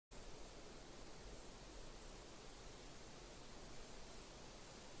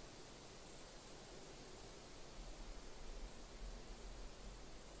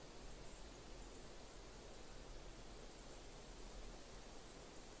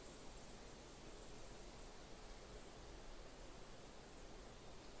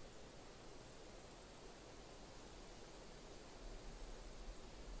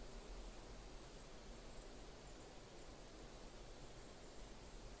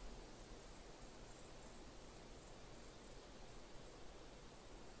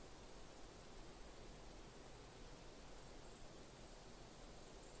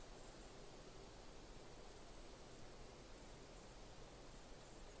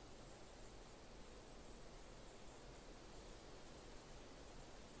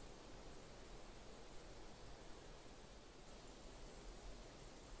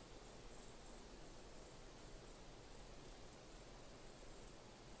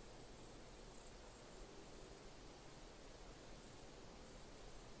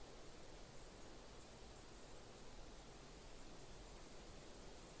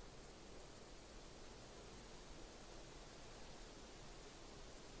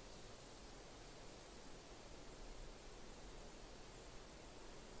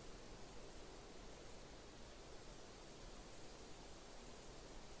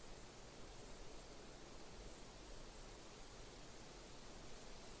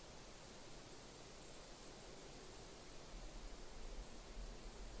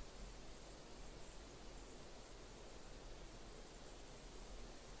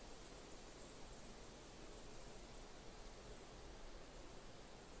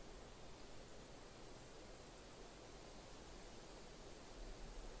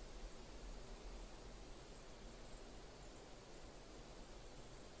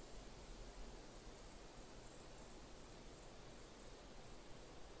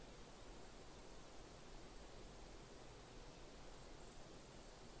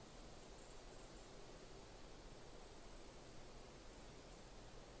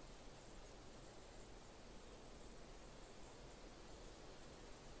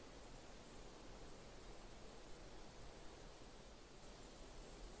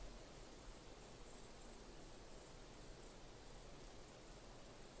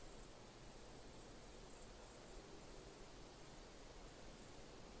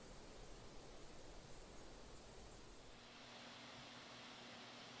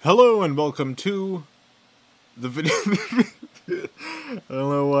Hello and welcome to the video. I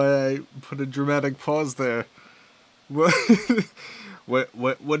don't know why I put a dramatic pause there. What?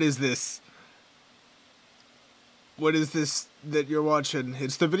 What is this? What is this that you're watching?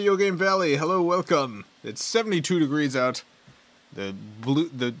 It's the Video Game Valley. Hello, welcome. It's 72 degrees out.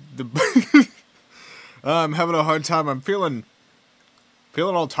 I'm having a hard time. I'm feeling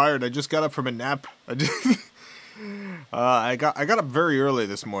all tired. I just got up from a nap. I got up very early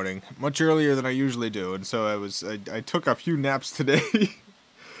this morning, much earlier than I usually do, and so I took a few naps today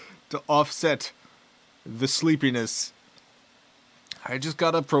to offset the sleepiness. I just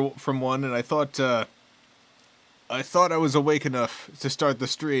got up from one, and I thought I was awake enough to start the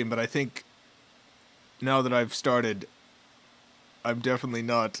stream, but I think now that I've started, I'm definitely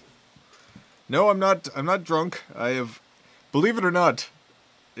not. No, I'm not drunk. I have, believe it or not,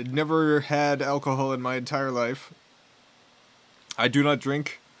 never had alcohol in my entire life. I do not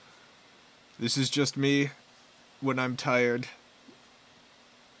drink. This is just me when I'm tired.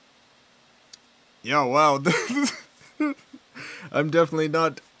 Yeah, wow. I'm definitely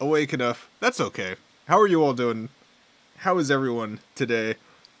not awake enough. That's okay. How are you all doing? How is everyone today?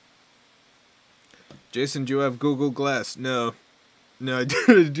 Jason, do you have Google Glass? No. No, I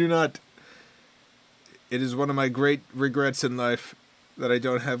do not. It is one of my great regrets in life that I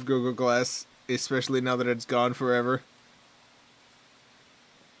don't have Google Glass, especially now that it's gone forever.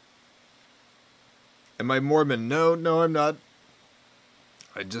 Am I Mormon? No, I'm not.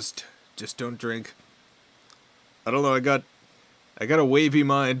 I just don't drink. I don't know, I got a wavy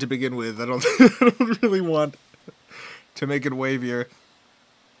mind to begin with. I don't really want to make it wavier.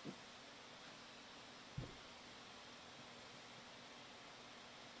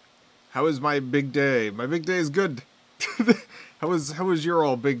 How is my big day? My big day is good. How was your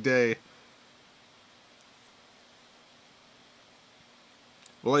all big day?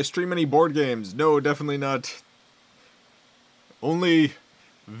 Will I stream any board games? No, definitely not. Only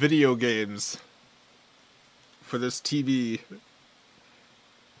video games for this TV.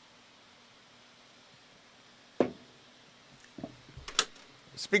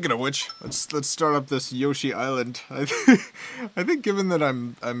 Speaking of which, let's start up this Yoshi Island. I think given that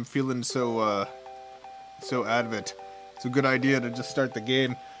I'm feeling so advent, it's a good idea to just start the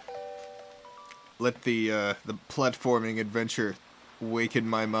game. Let the platforming adventure waken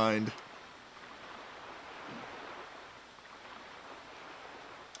my mind.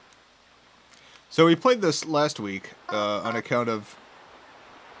 So we played this last week on account of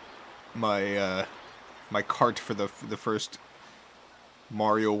my my cart for the first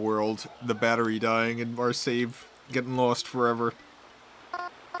Mario World, the battery dying and our save getting lost forever.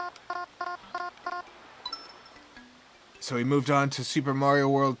 So we moved on to Super Mario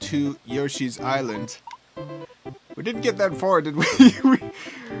World 2 Yoshi's Island. We didn't get that far, did we?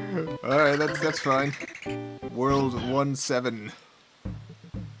 Alright, that's fine. World 1-7.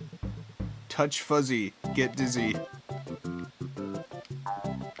 Touch Fuzzy, get dizzy.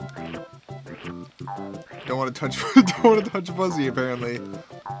 Don't want to touch Fuzzy apparently.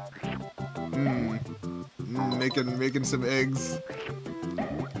 Making some eggs.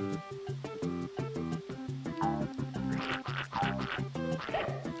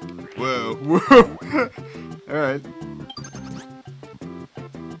 Whoa. Alright.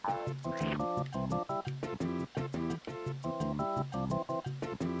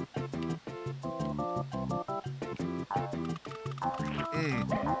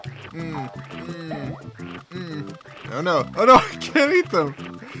 Oh no, I can't eat them!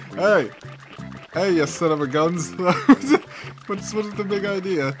 Hey, you son of a guns. What's the big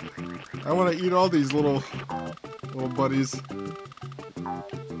idea? I want to eat all these little buddies.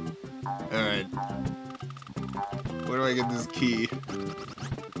 Alright. Where do I get this key?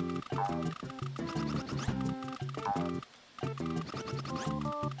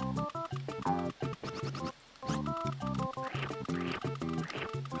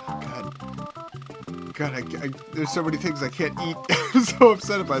 God, there's so many things I can't eat. I'm so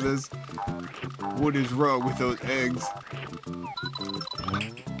upset by this. What is wrong with those eggs?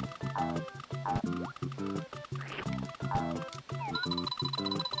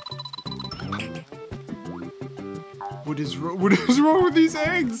 What is wrong with these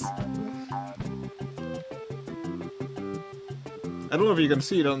eggs? I don't know if you can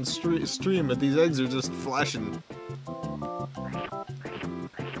see it on the stream, but these eggs are just flashing.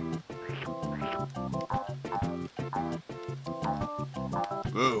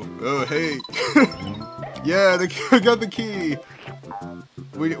 Oh, hey. Yeah, I got the key.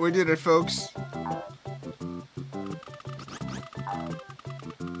 We did it, folks.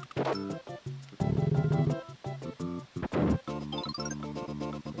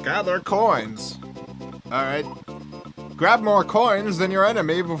 Gather coins. Alright. Grab more coins than your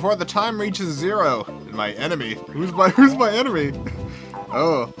enemy before the time reaches 0. My enemy? Who's my enemy?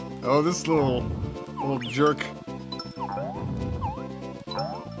 Oh, this little jerk.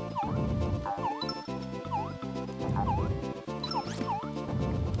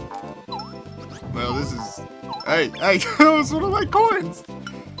 Well, this is... Hey, that was one of my coins!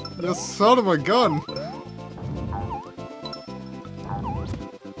 You son of a gun!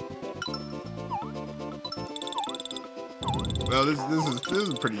 Well, this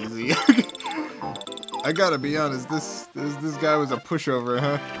is pretty easy. I gotta be honest, this guy was a pushover,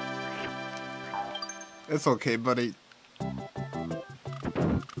 huh? It's okay, buddy. Oh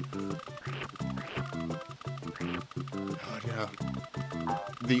no.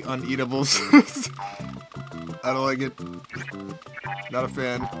 The uneatables. I don't like it. Not a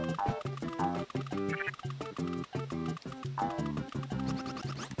fan.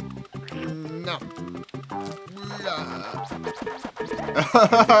 No.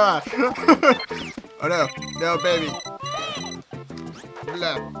 Oh no, no baby.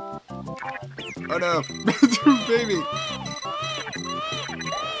 Blah. Oh no, baby.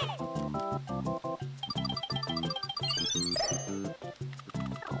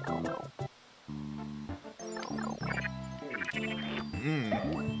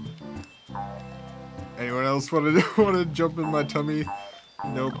 Anyone else want to jump in my tummy?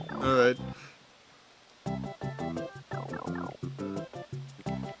 Nope. All right.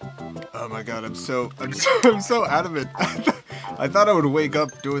 Oh my god, I'm so out of it. I thought I would wake up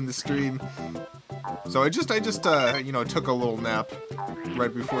doing the stream. So I just you know, took a little nap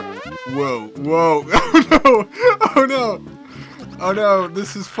right before. Whoa. Oh no. Oh no,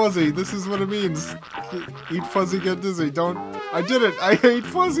 this is fuzzy. This is what it means. Eat fuzzy, get dizzy. Don't. I did it. I ate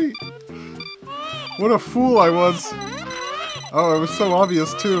fuzzy. What a fool I was. Oh, it was so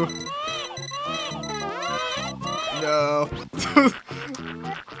obvious too. No.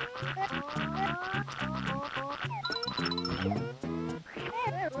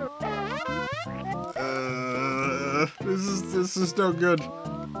 This is no good.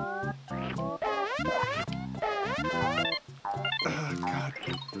 Oh god.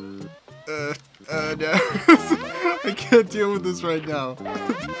 No. I can't deal with this right now.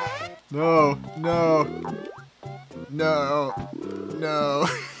 No.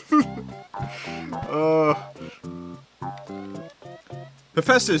 Oh.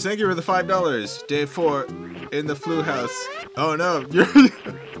 Hephaestus, thank you for the $5. Day 4 in the flu house. Oh no,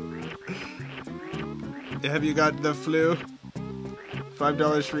 have you got the flu?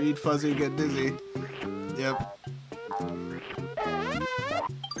 $5 for eat fuzzy, get dizzy. Yep. Oh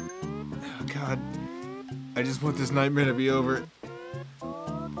god. I just want this nightmare to be over.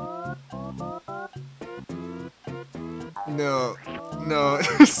 No.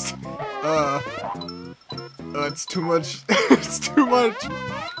 It's too much. It's too much.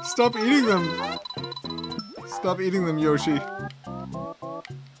 Stop eating them. Stop eating them, Yoshi.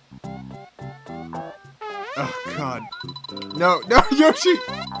 Oh god. No, Yoshi!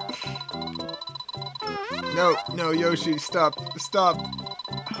 No, Yoshi, stop.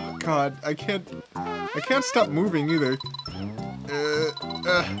 Oh god, I can't stop moving either.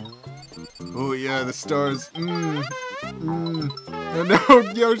 Oh yeah, the stars. No,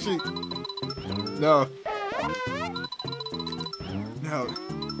 Yoshi. No.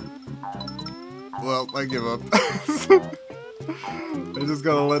 Well, I give up. I just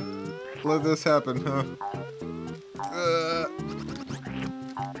gotta let this happen, huh?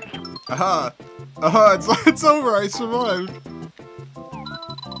 Aha! It's over. I survived.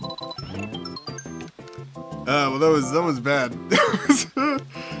 Well, that was bad.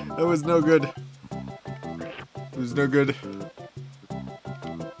 That was no good. It was no good.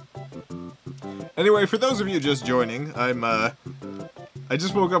 Anyway, for those of you just joining, I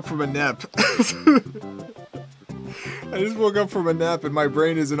just woke up from a nap. I just woke up from a nap and my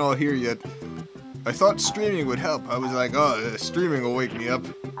brain isn't all here yet. I thought streaming would help. I was like, oh, streaming will wake me up.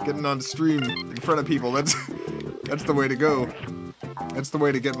 Getting on stream in front of people, that's the way to go. That's the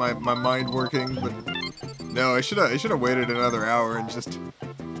way to get my mind working, but no, I should have waited another hour and just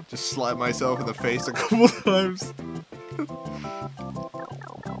slap myself in the face a couple times.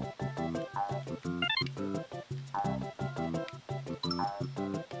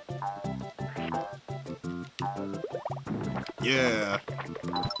 Yeah.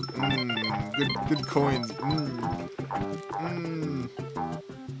 Good coins.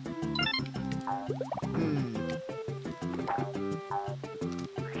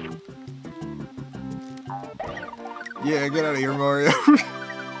 Yeah, get out of here, Mario.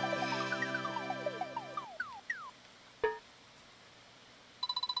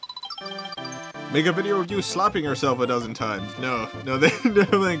 Make a video of you slapping yourself a dozen times. No, no, no,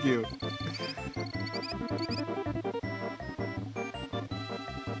 thank you.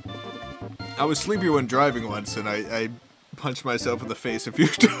 I was sleepy when driving once, and I punched myself in the face a few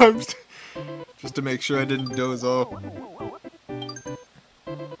times just to make sure I didn't doze off.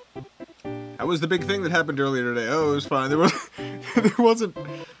 That was the big thing that happened earlier today. Oh, it was fine. There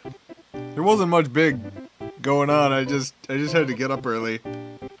wasn't much big going on. I just had to get up early,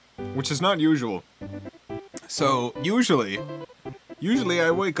 which is not usual. So usually I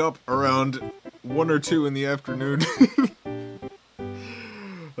wake up around 1 or 2 in the afternoon.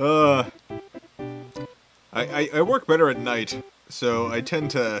 I work better at night, so I tend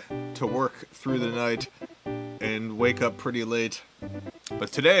to work through the night and wake up pretty late.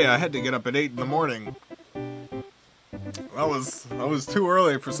 But today I had to get up at 8 in the morning. That was too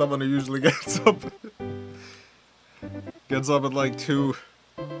early for someone who usually gets up at like 2.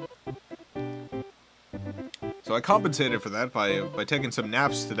 So I compensated for that by taking some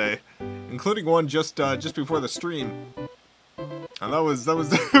naps today, including one just before the stream. And that was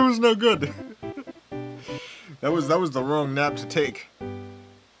no good. That was the wrong nap to take.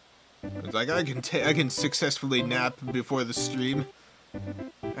 It's like I can successfully nap before the stream.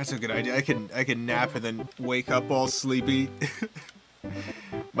 That's a good idea. I can nap and then wake up all sleepy.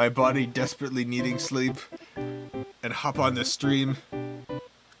 My body desperately needing sleep, and hop on the stream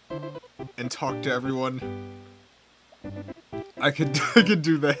and talk to everyone. I could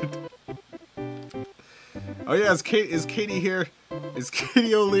do that. Oh yeah, is Katie here? Is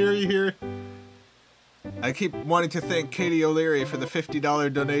Katie O'Leary here? I keep wanting to thank Katie O'Leary for the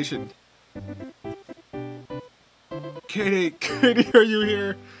 $50 donation. Katie, are you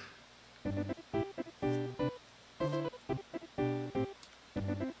here?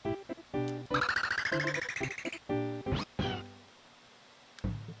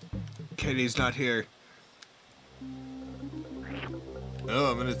 Katie's not here.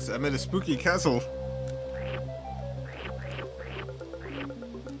 Oh, I'm in a spooky castle.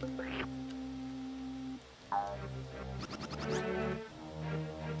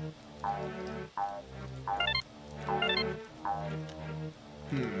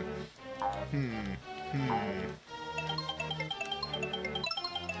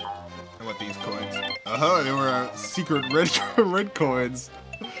 I want these coins. Uh-huh, they were secret red coins.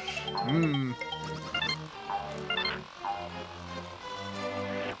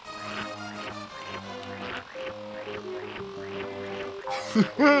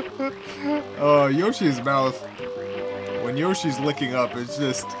 Oh, Yoshi's mouth. When Yoshi's licking up, it's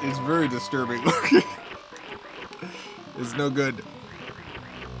very disturbing looking. It's no good.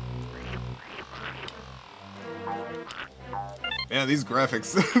 Man, these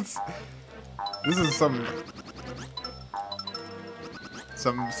graphics. This is some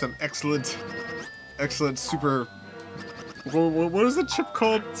excellent super. What is the chip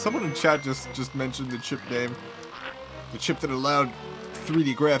called? Someone in chat just mentioned the chip name. The chip that allowed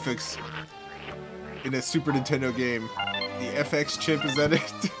 3D graphics in a Super Nintendo game. The FX chip, is that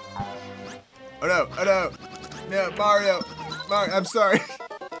it? Oh no! Oh no! No, Mario! I'm sorry.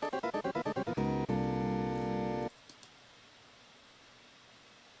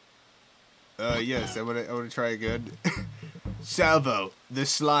 Yes, I wanna try again. Salvo, the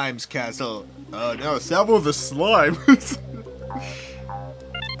Slime's castle. Oh no, Salvo the Slime!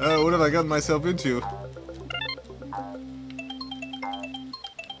 What have I gotten myself into?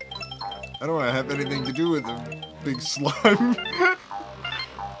 I don't want to have anything to do with the big slime.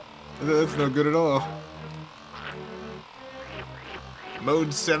 That's no good at all.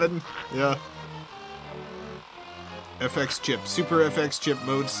 Mode 7? Yeah. FX chip. Super FX chip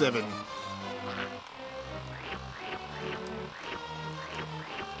mode 7.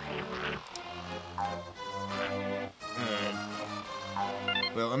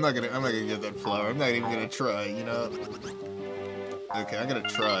 Well, I'm not gonna get that flower. I'm not even gonna try, you know. Okay, I'm gonna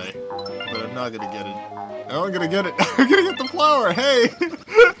try, but I'm not gonna get it. Oh, I'm gonna get it. I'm gonna get the flower. Hey,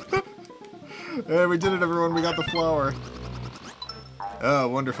 hey, we did it, everyone. We got the flower. Oh,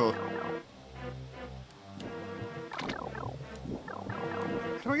 wonderful.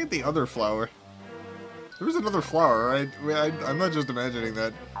 How do I get the other flower? There was another flower, right? I'm not just imagining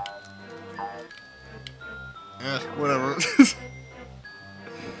that. Eh, whatever.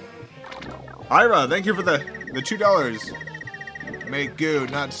 Ira, thank you for the $2. Make goo,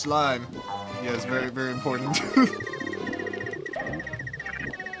 not slime. Yes, very, very important.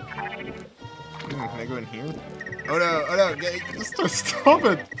 Can I go in here? Oh no, oh no, stop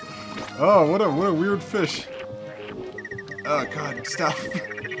it! Oh, what a weird fish. Oh god, stop.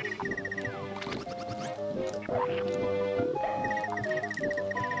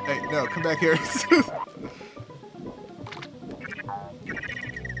 Hey, No, come back here.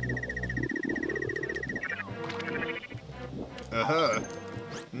 Uh-huh.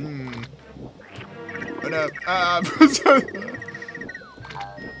 Hmm. Oh no.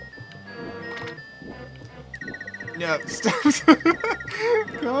 No, stop.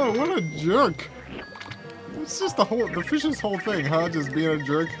 God, what a jerk. It's just the fish's whole thing, huh? Just being a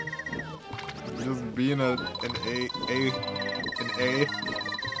jerk. Just being an A.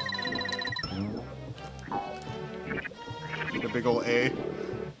 A big ol' A.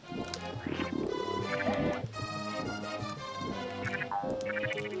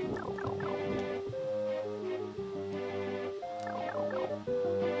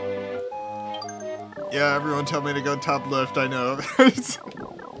 Yeah, everyone tell me to go top left, I know.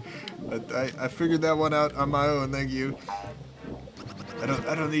 I figured that one out on my own, thank you. I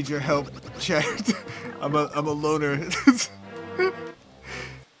don't need your help, chat. I'm a loner.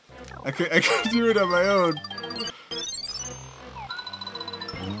 I could do it on my own.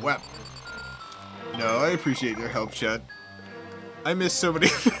 Wow. No, I appreciate your help, chat. I miss so many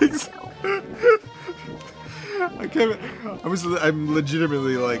things. I'm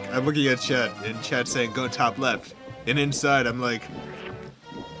legitimately like, I'm looking at chat, and chat saying go top left. And inside, I'm like,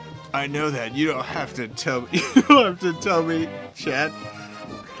 I know that. You don't have to tell me. You don't have to tell me, chat.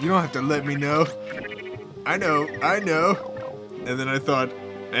 You don't have to let me know. I know. And then I thought,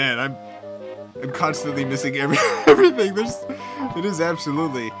 man, I'm constantly missing everything. It is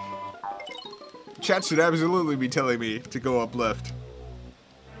absolutely. Chat should absolutely be telling me to go up left.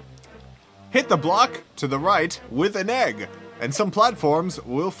 Hit the block to the right with an egg, and some platforms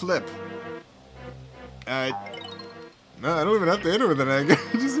will flip. No, I don't even have to hit it with an egg. I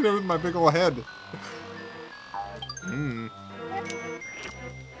just hit it with my big ol' head.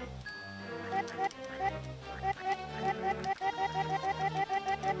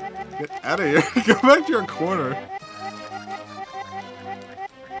 Get out of here. Go back to your corner.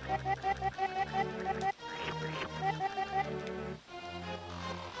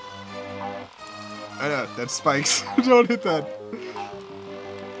 I know, that's spikes. Don't hit that.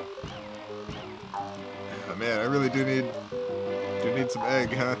 Oh man, I really do need some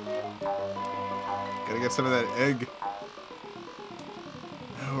egg, huh? Gotta get some of that egg.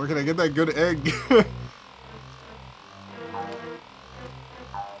 Oh, where can I get that good egg?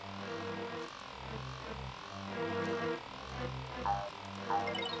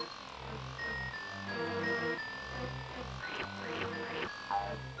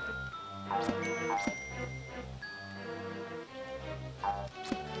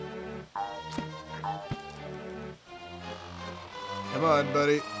 Come on,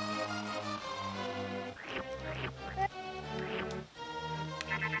 buddy.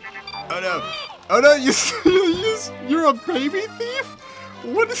 Oh no! Oh no! You're a baby thief?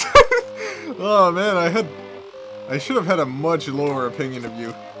 What is that? Oh man, I should have had a much lower opinion of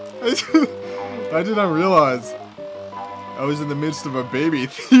you. I did not realize I was in the midst of a baby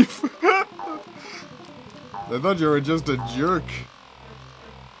thief. I thought you were just a jerk.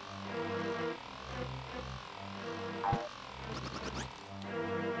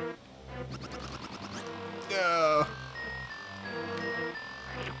 No.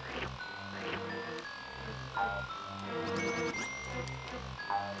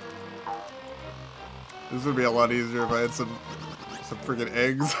 This would be a lot easier if I had some freaking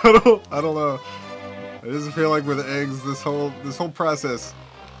eggs. I don't know. It doesn't feel like with eggs this whole process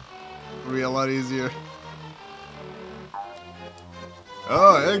would be a lot easier.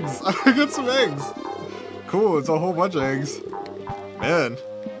 Oh, eggs! I got some eggs. Cool, it's a whole bunch of eggs. Man.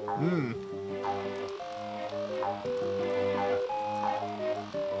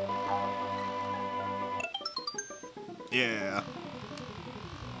 Yeah.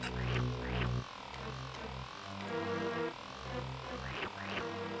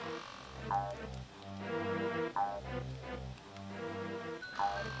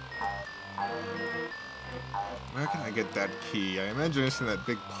 Where can I get that key? I imagine it's in that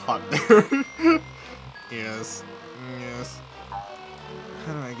big pot there. Yes. Yes.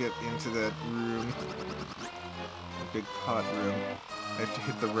 How do I get into that room? The big pot room. I have to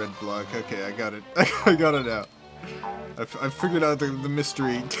hit the red block. Okay, I got it. I got it out. I figured out the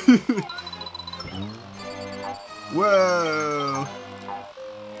mystery. Whoa!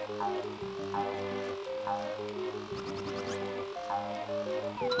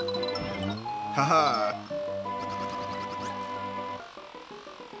 Haha!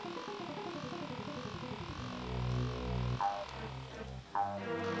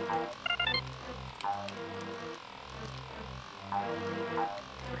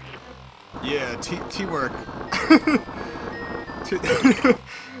 Yeah, teamwork.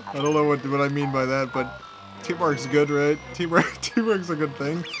 I don't know what I mean by that, but teamwork's good, right? Teamwork's a good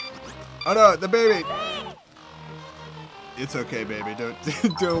thing. Oh no, the baby! It's okay, baby.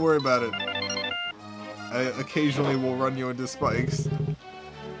 Don't worry about it. I occasionally will run you into spikes.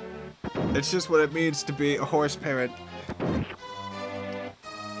 It's just what it means to be a horse parent.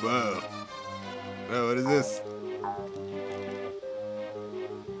 Whoa. Oh, what is this?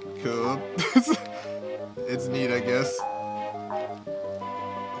 Cool. It's neat, I guess.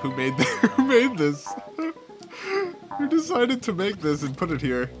 Who made this? Who decided to make this and put it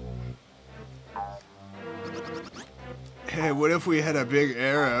here? Hey, what if we had a big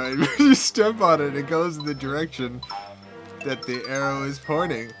arrow and you step on it and it goes in the direction that the arrow is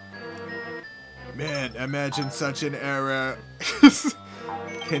pointing? Man, imagine such an arrow.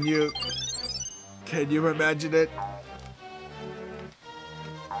 Can you imagine it?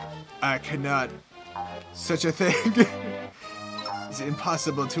 I cannot. Such a thing is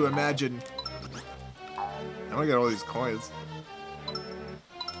impossible to imagine. I want to get all these coins.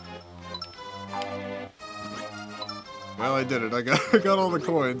 Well, I did it. I got all the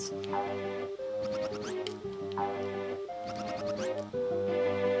coins.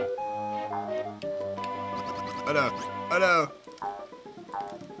 Oh no! Oh no!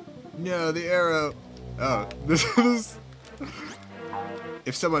 No, the arrow. Oh, this is.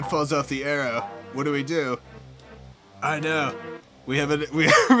 If someone falls off the arrow, what do we do? I know. We have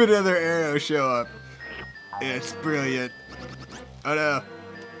another arrow show up. It's brilliant. Oh no!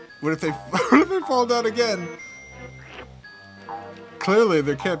 What if they fall down again? Clearly,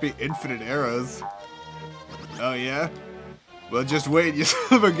 there can't be infinite arrows. Oh yeah? Well, just wait, you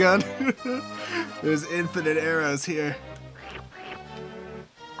son of a gun. There's infinite arrows here.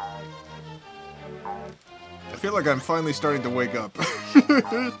 I feel like I'm finally starting to wake up.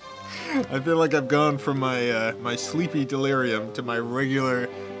 I feel like I've gone from my my sleepy delirium to my regular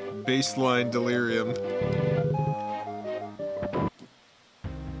baseline delirium.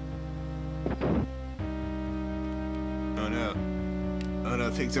 Oh no. Oh no,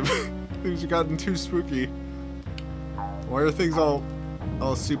 things have gotten too spooky. Why are things all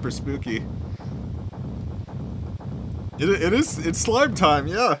super spooky? It's slime time,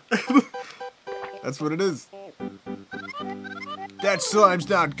 yeah. That's what it is. That slime's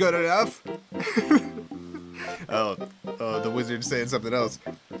not good enough. Oh, the wizard's saying something else.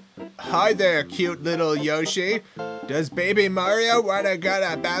 Hi there, cute little Yoshi. Does baby Mario want to go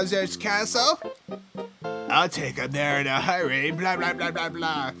to Bowser's castle? I'll take him there in a hurry, blah blah blah blah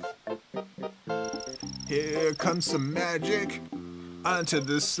blah. Here comes some magic onto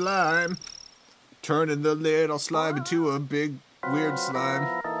the slime, turning the little slime into a big weird slime.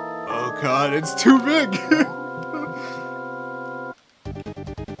 Oh god, it's too big!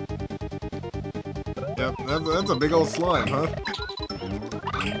 Yep, that's a big old slime, huh?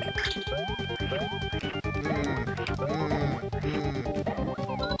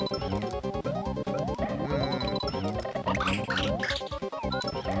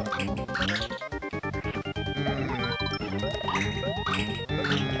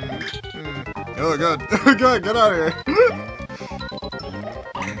 Oh god, oh god, get out of here!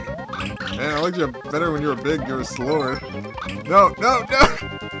 Man, I liked you better when you were big, you were slower. No, no, no!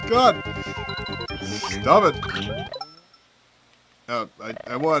 God! Stop it! Oh,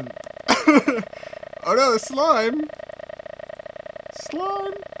 I won. Oh no, slime!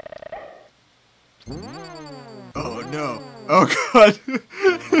 Slime! Oh no. Oh god!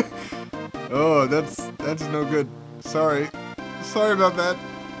 Oh, that's no good. Sorry. Sorry about that.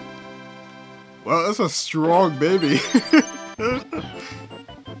 Wow, that's a strong baby.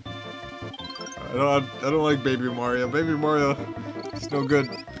 I don't like Baby Mario. Baby Mario is no good.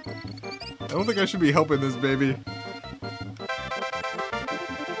 I don't think I should be helping this baby.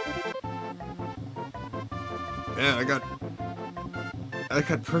 Man, I got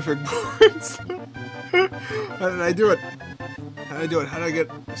perfect points. How did I do it? How did I do it? How did I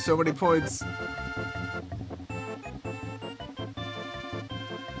get so many points?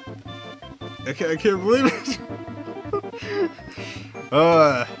 I can't believe it.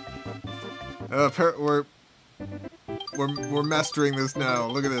 We're mastering this now.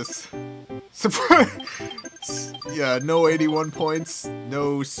 Look at this. Surprise! Yeah, no 81 points,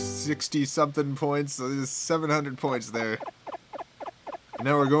 no 60 something points. So there's 700 points there. And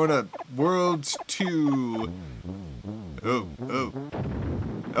now we're going to World 2. Oh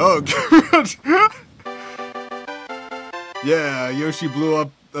god! Yeah, Yoshi blew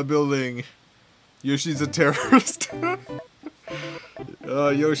up a building. Yoshi's a terrorist.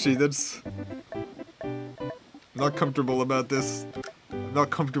 Yoshi, that's... I'm not comfortable about this. I'm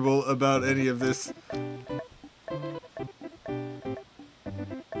not comfortable about any of this.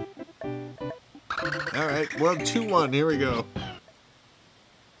 Alright, well, 2-1, here we go.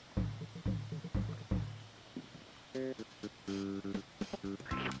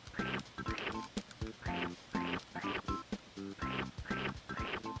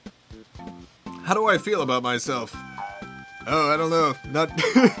 How do I feel about myself? Oh, I don't know.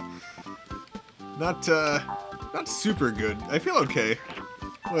 Not super good. I feel okay.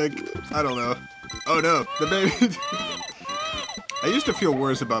 Like, I don't know. Oh no, the baby. I used to feel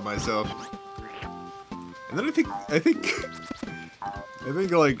worse about myself. And then I think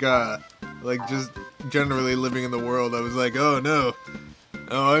like just generally living in the world, I was like, oh no.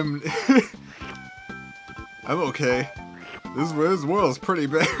 Oh, I'm okay. This world's pretty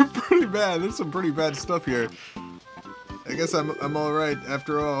bad. Pretty bad. There's some pretty bad stuff here. I guess I'm all right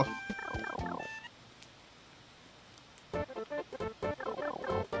after all.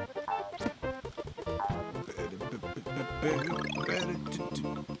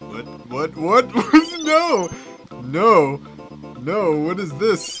 What? No! No! No, what is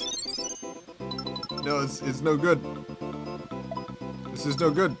this? No, it's no good. This is no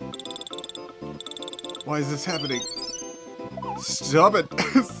good. Why is this happening? Stop it!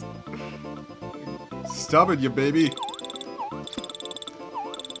 Stop it, you baby!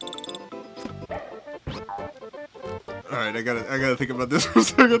 Alright, I gotta think about this for a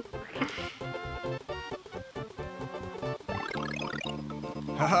second.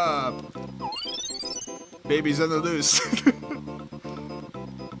 Haha! Baby's on the loose.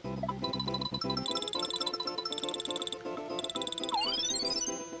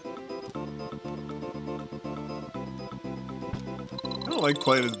 I don't like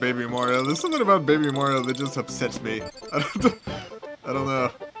playing as Baby Mario. There's something about Baby Mario that just upsets me. I don't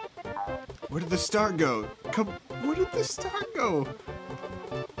know. Where did the star go? Where did the star go?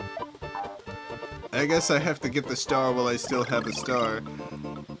 I guess I have to get the star while I still have a star.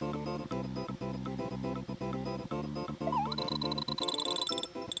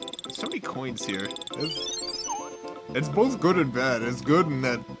 So many coins here. It's both good and bad. It's good in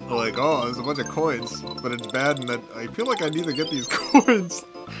that, like, oh, there's a bunch of coins. But it's bad in that I feel like I need to get these coins.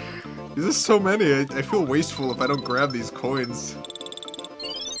 There's just so many. I feel wasteful if I don't grab these coins.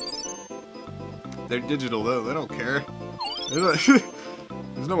 They're digital though. They don't care.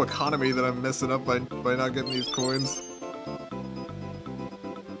 There's no economy that I'm messing up by not getting these coins.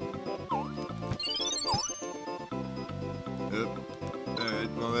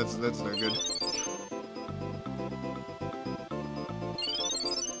 Alright, well that's not good.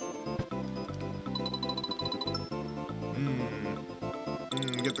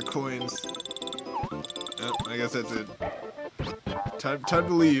 Get the coins. Oh, I guess that's it. Time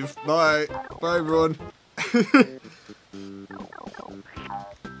to leave. Bye. Bye everyone.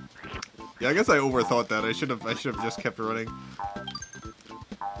 Yeah, I guess I overthought that. I should have just kept running.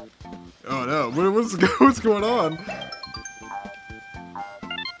 Oh no, what's going on?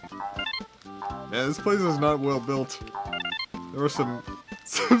 Yeah, this place is not well built. There were some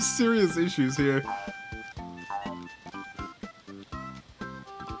serious issues here.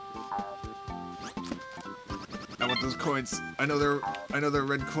 I want those coins. I know they're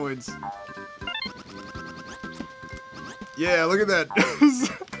red coins. Yeah, look at that.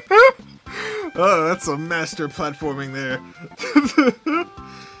 Oh, that's some master platforming there.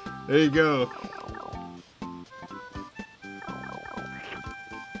 There you go.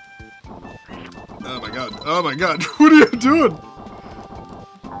 Oh my god. Oh my god. What are you doing?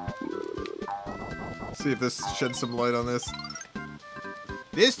 Let's see if this sheds some light on this.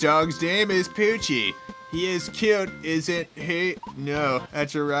 This dog's name is Poochie. He is cute, isn't he? No,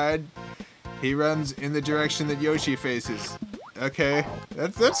 that's a ride. He runs in the direction that Yoshi faces. Okay,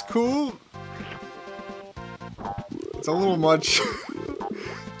 that's cool. It's a little much.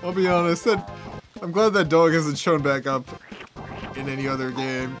 I'll be honest. I'm glad that dog hasn't shown back up in any other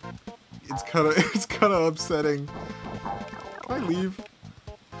game. It's kind of upsetting. Can I leave?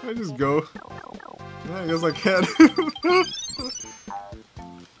 Can I just go? Yeah, I guess I can.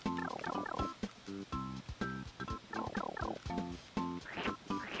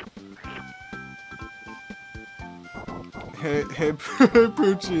 Hey,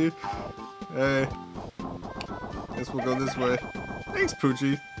 Poochie. Hey. Guess we'll go this way. Thanks,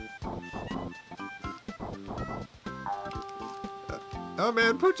 Poochie. Oh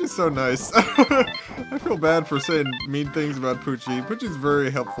man, Poochie's so nice. I feel bad for saying mean things about Poochie. Poochie's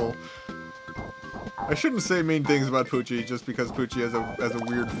very helpful. I shouldn't say mean things about Poochie just because Poochie has a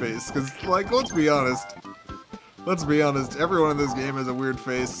weird face. Cause like, let's be honest. Everyone in this game has a weird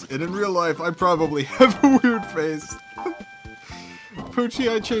face, and in real life, I probably have a weird face. Poochie,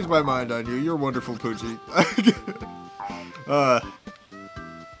 I changed my mind on you. You're wonderful, Poochie.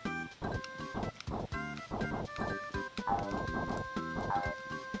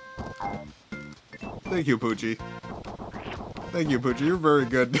 Thank you, Poochie. Thank you, Poochie. You're very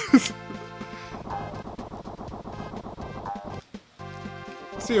good.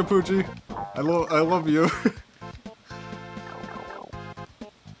 See ya, Poochie. I love you.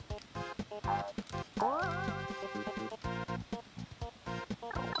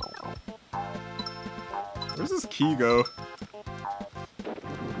 Where's this key go?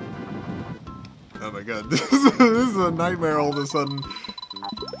 Oh my god, this is a nightmare all of a sudden.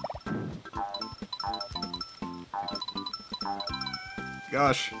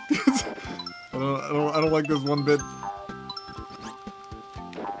 Gosh, I don't like this one bit.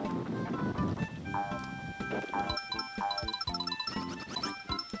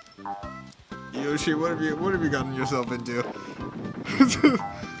 Yoshi, what have you gotten yourself into?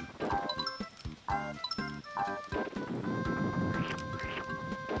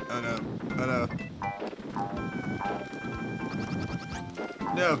 Oh no! Oh no!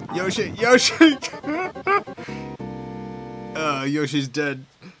 No, Yoshi! Yoshi! Yoshi's dead.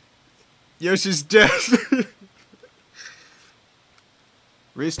 Yoshi's dead.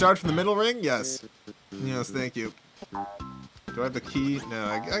 Restart from the middle ring? Yes. Yes, thank you. Do I have the key? No,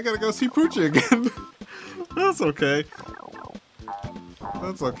 I gotta go see Poochie again. That's okay.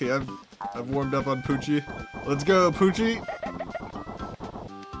 That's okay. I've warmed up on Poochie. Let's go, Poochie.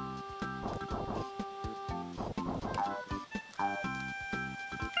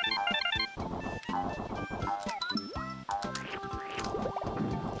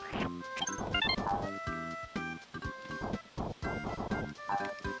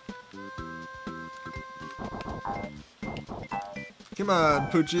 Come on,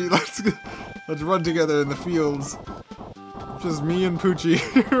 Poochie, let's run together in the fields. Just me and Poochie.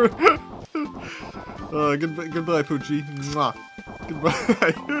 Goodbye, Poochie. Mwah. Goodbye.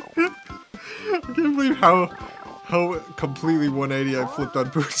 I can't believe how completely 180 I flipped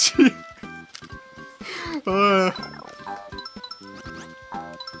on Poochie.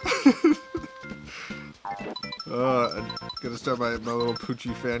 I'm gonna start my little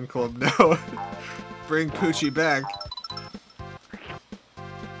Poochie fan club now. Bring Poochie back.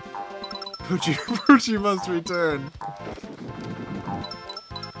 Poochie must return.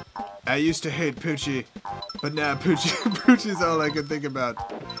 I used to hate Poochie, but now Poochie's all I can think about.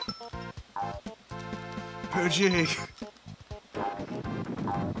 Poochie!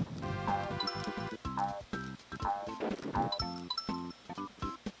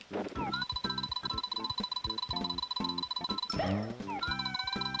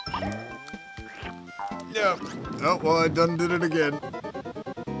 No! Oh, well, I done did it again.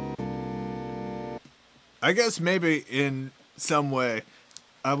 I guess maybe in some way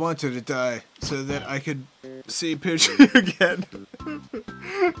I wanted to die so that I could see Poochie again.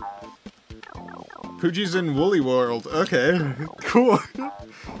 Poochie's in Woolly World. Okay, cool.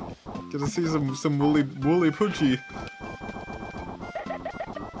 Gonna see some woolly Poochie.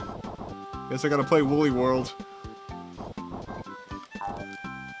 Guess I gotta play Woolly World.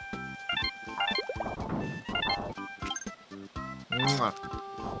 Mwah.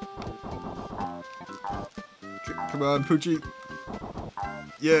 Come on, Poochie.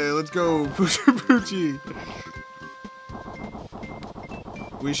 Yeah, let's go, Poochie.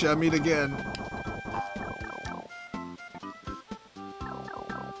 We shall meet again.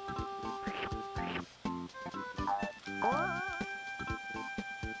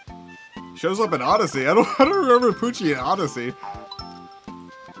 Shows up in Odyssey. I don't remember Poochie in Odyssey.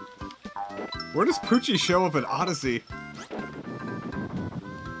 Where does Poochie show up in Odyssey?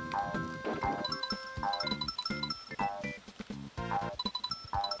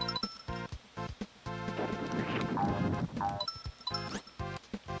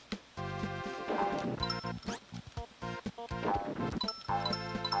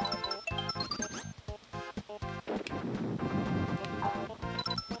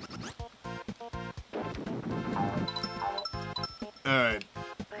 Alright,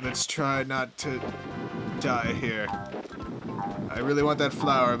 let's try not to die here. I really want that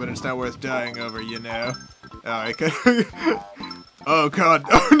flower, but it's not worth dying over, you know? Alright, oh god,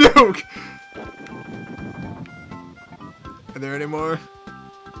 oh no! Are there any more?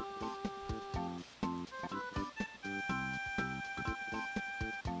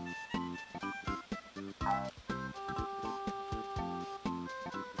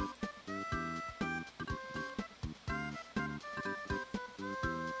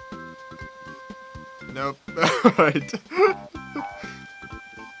 Nope. Alright.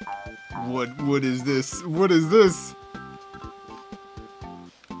 What is this? What is this?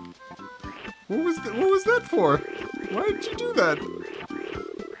 What was that for? Why did you do that?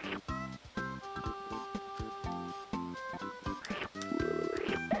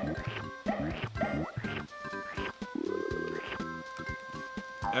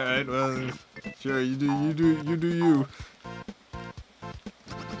 Alright, well, sure, you do you.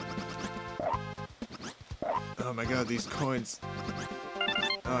 Oh my god, these coins.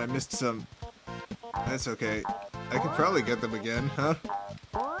 Oh, I missed some. That's okay. I could probably get them again, huh?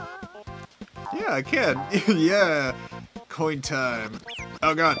 Yeah, I can. Yeah. Coin time.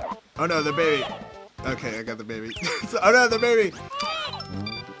 Oh god. Oh no, the baby. Okay, I got the baby. Oh no, the baby.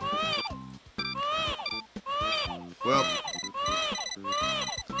 Well.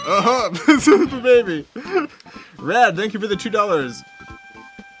 Oh, this is the baby. Rad, thank you for the $2.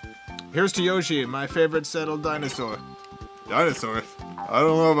 Here's to Yoshi, my favorite settled dinosaur. Dinosaur? I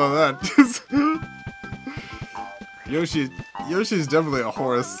don't know about that. Yoshi's definitely a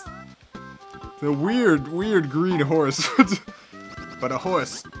horse. It's a weird green horse. But a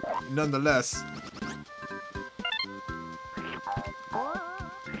horse, nonetheless.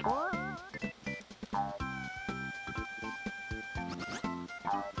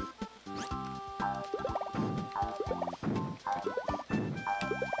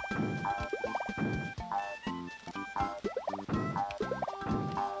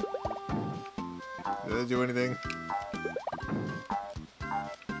 Did I do anything?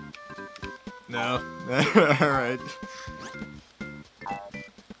 No. Alright.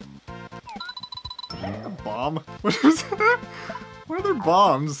 A bomb? What was that? Why are there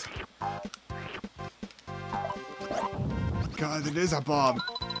bombs? God, it is a bomb.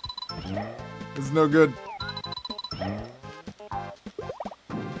 It's no good.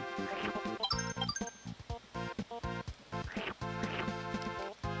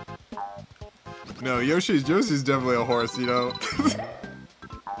 No, Yoshi's definitely a horse, you know.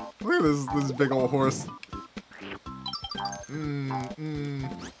 Look at this big old horse.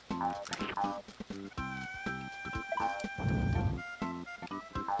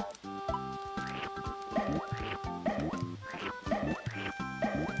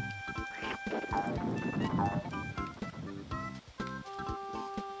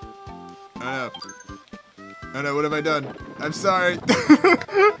 Oh no. Oh no, what have I done? I'm sorry.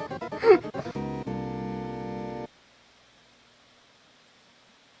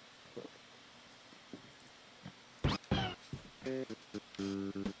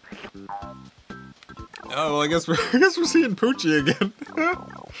 Oh well, I guess we're seeing Poochie again.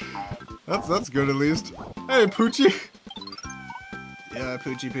 That's good at least. Hey Poochie. Yeah,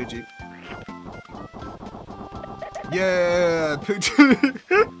 Poochie. Yeah, Poochie.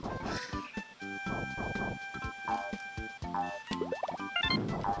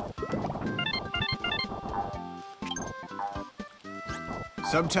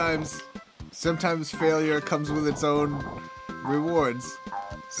 Sometimes failure comes with its own rewards,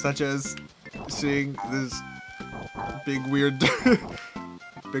 such as seeing this big weird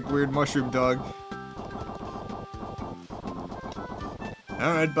mushroom dog.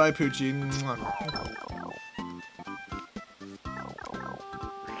 Alright, bye Poochie.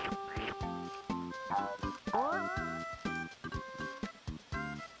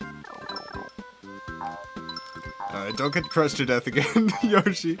 Alright, don't get crushed to death again,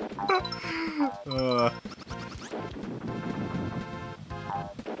 Yoshi.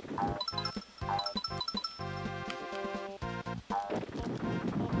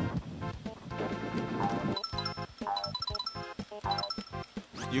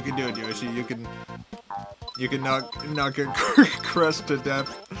 You can do it, Yoshi. You can not get crushed to death.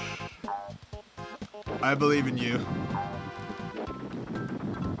 I believe in you.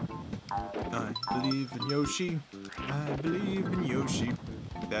 I believe in Yoshi. I believe in Yoshi.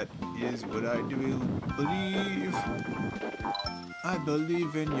 That is what I do believe. I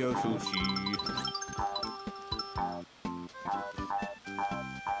believe in Yoshi.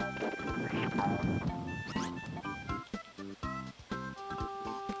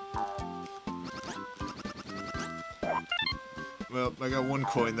 Well, I got one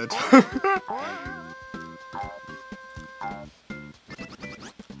coin that time.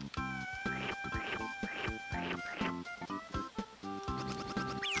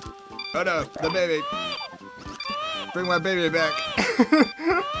 Oh no, the baby! Bring my baby back!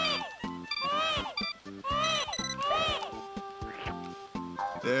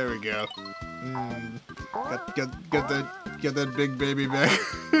 There we go. Get that big baby back.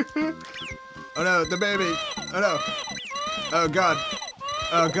 Oh no, the baby! Oh no! Oh god!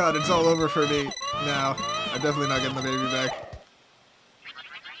 Oh god, it's all over for me now. I'm definitely not getting the baby back.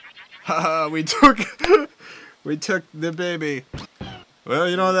 Haha, we took the baby. Well,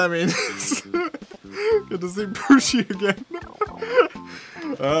 you know what that means. Good to see Poochie again.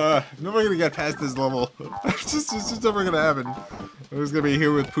 I'm never gonna get past this level. It's just never gonna happen. I'm just gonna be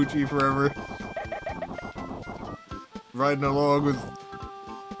here with Poochie forever. Riding along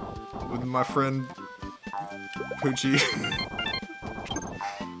with my friend Poochie.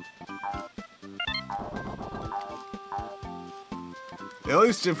 At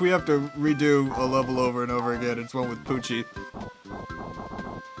least if we have to redo a level over and over again, it's one with Poochie.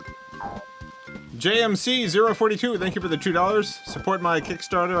 JMC042, thank you for the $2. Support my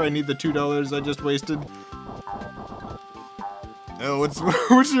Kickstarter. I need the $2 I just wasted. Oh, what's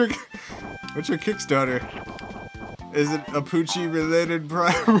your Kickstarter? Is it a Poochie-related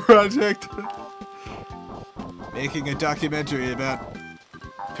project? Making a documentary about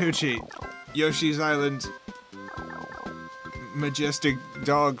Poochie, Yoshi's Island, majestic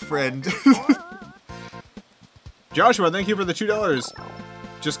dog friend. Joshua, thank you for the $2.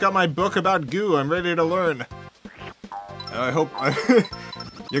 Just got my book about goo. I'm ready to learn. I hope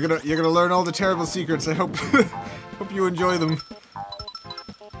you're gonna learn all the terrible secrets. I hope hope you enjoy them.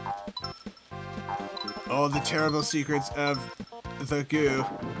 All the terrible secrets of the goo.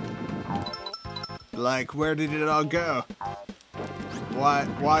 Like, where did it all go?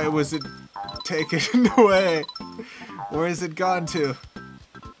 Why was it taken away? Where has it gone to?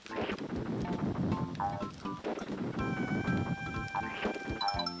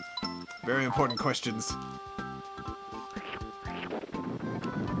 Very important questions.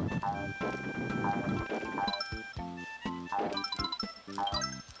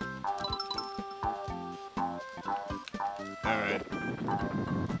 Alright.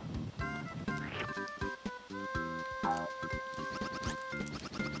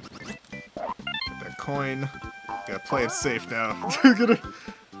 That coin. Gotta play it safe now.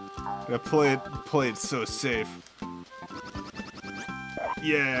 gotta play it so safe.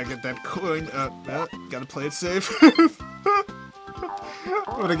 Yeah, get that coin. Gotta play it safe.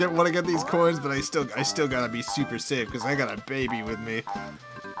 wanna get these coins, but I still gotta be super safe because I got a baby with me.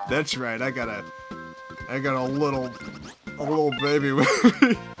 That's right. I got a little baby with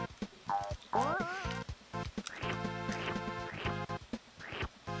me.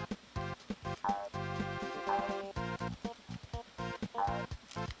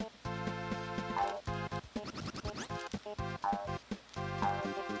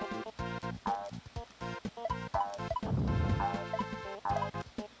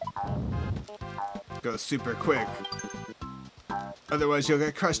 Go super quick. Otherwise you'll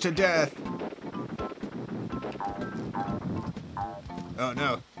get crushed to death. Oh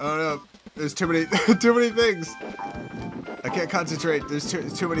no. Oh no. There's too many things. I can't concentrate. There's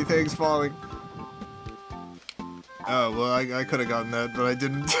too many things falling. Oh, well, I could have gotten that, but I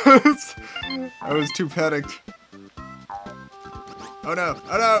didn't. I was too panicked. Oh no.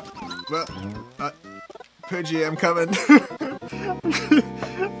 Oh no. Well, Poochie, I'm coming.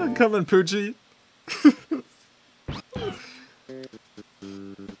 I'm coming, Poochie.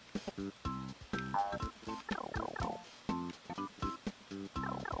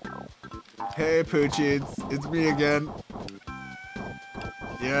 Hey Poochie, it's me again.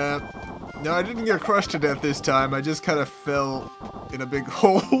 Yeah. No, I didn't get crushed to death this time. I just kind of fell in a big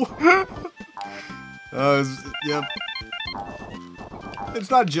hole. Yep. It's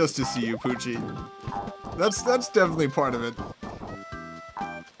not just to see you, Poochie. That's definitely part of it.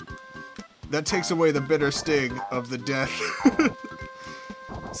 That takes away the bitter sting of the death.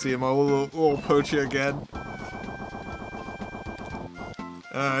 See my little Poochie again.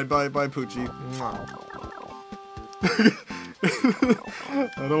 Alright, bye Poochie. I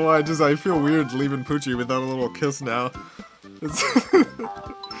don't know why, I feel weird leaving Poochie without a little kiss now. It's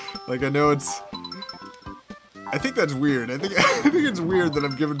like, I know it's... I think that's weird. I think it's weird that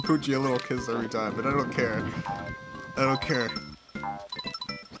I'm giving Poochie a little kiss every time, but I don't care. I don't care.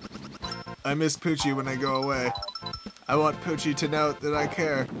 I miss Poochie when I go away. I want Poochie to know that I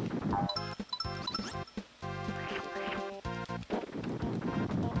care.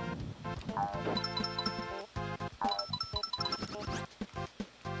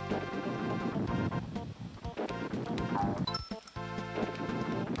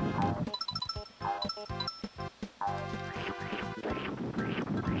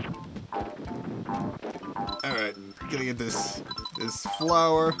 Alright, gonna get this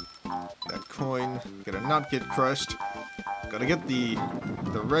flower, that coin, gonna not get crushed. Gotta get the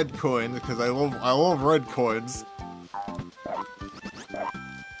red coin because I love red coins.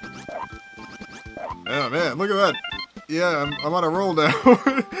 Oh man, look at that! Yeah, I'm on a roll now.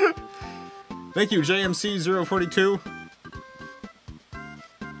 Thank you, JMC042.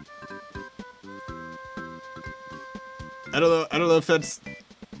 I don't know if that's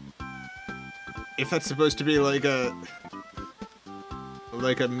supposed to be like a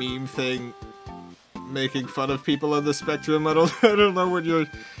meme thing, making fun of people on the spectrum. I don't know what you're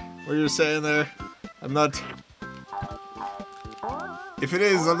saying there. I'm not If it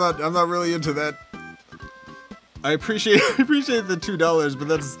is, I'm not really into that. I appreciate the $2, but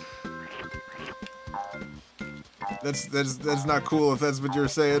that's not cool if that's what you're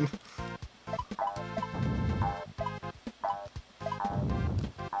saying.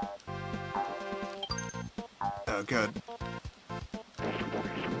 Oh god.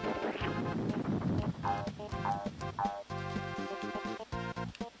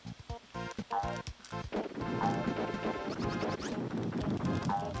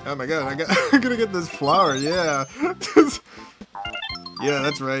 Oh my god, I'm gonna get this flower, yeah. Yeah,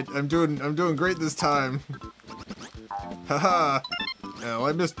 that's right. I'm doing great this time. Haha. Oh,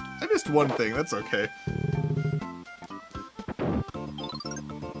 I missed one thing. That's okay.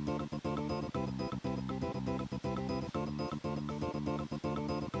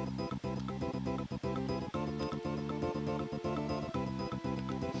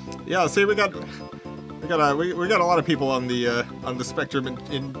 Yeah, see, we got a lot of people on the spectrum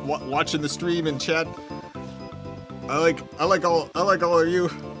in watching the stream and chat. I like all of you.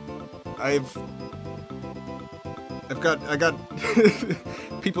 I got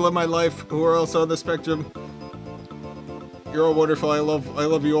people in my life who are also on the spectrum. You're all wonderful. I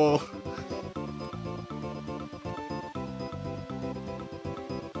love you all.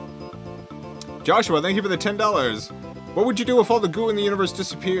 Joshua, thank you for the $10. What would you do if all the goo in the universe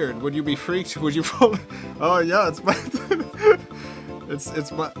disappeared? Would you be freaked? Would you fall? Oh yeah, it's my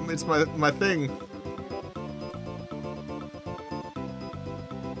it's my thing.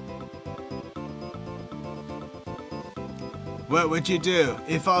 What would you do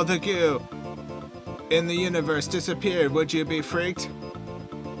if all the goo in the universe disappeared? Would you be freaked?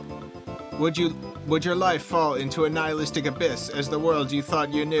 Would your life fall into a nihilistic abyss as the world you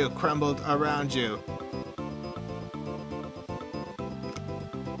thought you knew crumbled around you?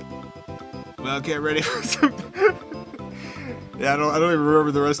 Well, get ready for some. Yeah, I don't even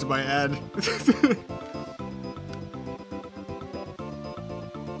remember the rest of my ad.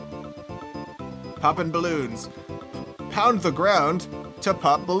 Poppin' balloons. Pound the ground to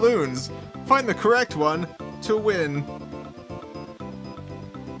pop balloons. Find the correct one to win.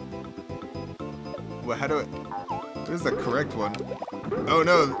 Well, how do I... What is the correct one? Oh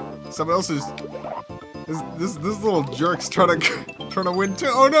no, someone else is... This little jerk's trying to win too.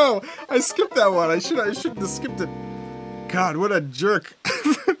 Oh no, I skipped that one. I shouldn't have skipped it. God, what a jerk.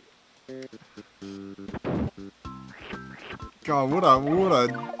 God, what a...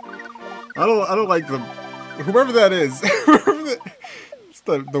 I don't like the... Whoever that is. It's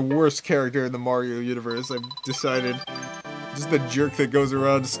the worst character in the Mario universe, I've decided. Just the jerk that goes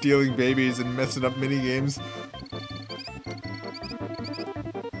around stealing babies and messing up minigames.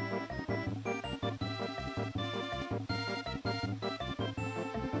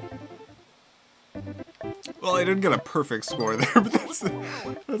 Well, I didn't get a perfect score there, but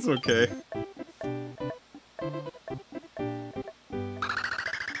that's okay.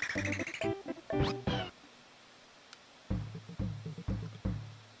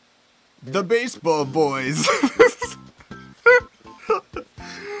 The baseball boys.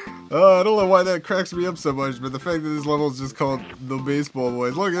 I don't know why that cracks me up so much, but the fact that this level is just called the baseball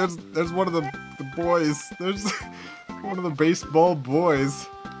boys. Look, there's one of the boys. There's one of the baseball boys.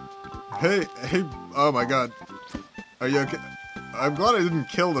 Hey, oh my god. Are you okay? I'm glad I didn't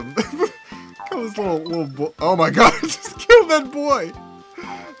kill them. Kill this little boy. Oh my god, I just killed that boy.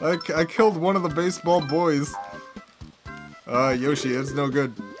 I killed one of the baseball boys. Yoshi, it's no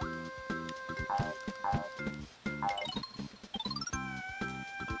good.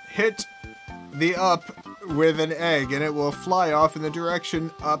 Hit the up with an egg and it will fly off in the direction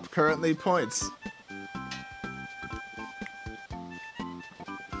up currently points.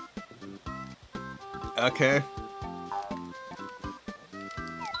 Okay.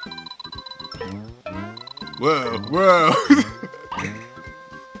 Whoa.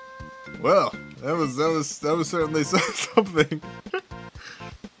 Well, that was certainly something.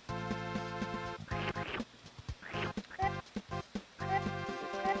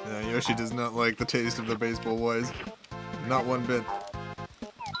 Yoshi does not like the taste of the baseball boys. Not one bit.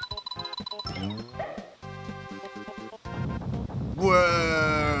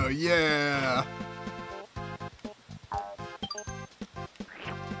 Whoa, yeah!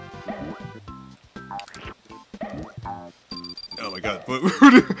 Oh my god,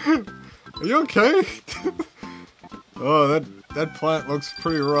 are you okay? Oh, that plant looks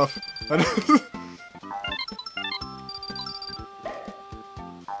pretty rough.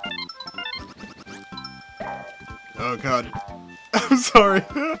 Oh god. I'm sorry.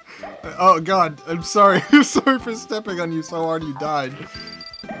 Oh god, I'm sorry. I'm sorry for stepping on you so hard you died.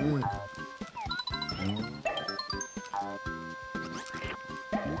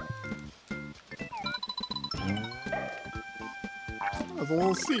 That's a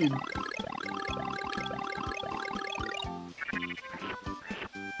little scene.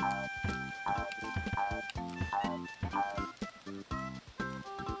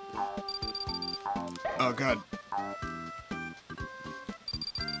 Oh god.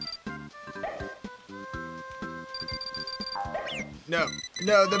 No,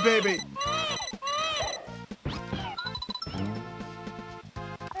 no, the baby.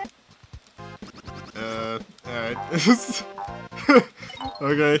 Alright.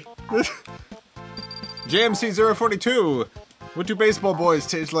 Okay. JMC 042. What do baseball boys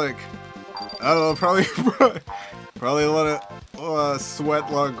taste like? I don't know, probably probably a lot of sweat,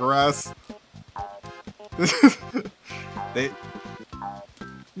 a lot of grass.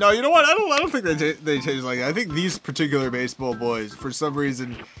 No, you know what? I don't think they taste like that. I think these particular baseball boys, for some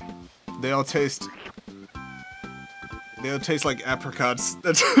reason, they all taste like apricots.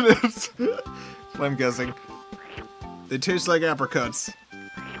 That's what I'm guessing. They taste like apricots.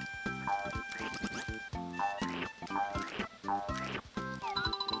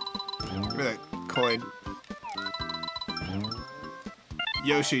 Give me that coin.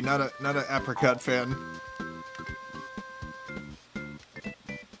 Yoshi, not an apricot fan.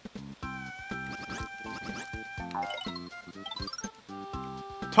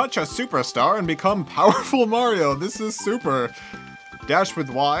 Touch a superstar and become powerful Mario. This is super. Dash with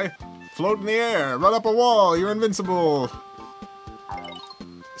Y. Float in the air. Run up a wall. You're invincible.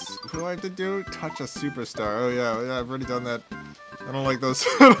 What do I have to do? Touch a superstar. Oh yeah, I've already done that. I don't like those.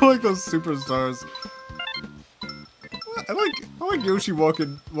 I don't like those superstars. I like Yoshi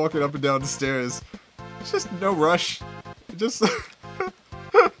walking up and down the stairs. It's just no rush. Just.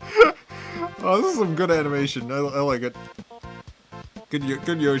 Oh, this is some good animation. I like it.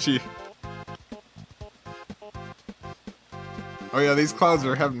 Good Yoshi. Oh yeah, these clouds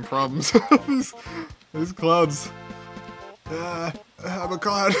are having problems. these clouds. I'm a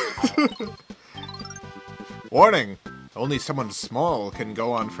cloud. Warning! Only someone small can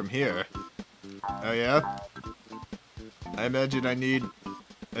go on from here. Oh yeah? I imagine I need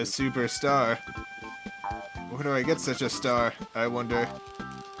a superstar. Where do I get such a star? I wonder.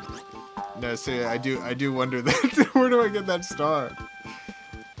 No, see, I do wonder that. Where do I get that star?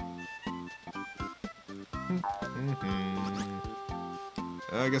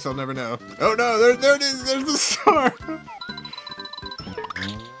 I guess I'll never know. Oh no, there it is, there's the star!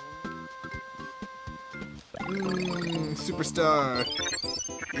 Superstar.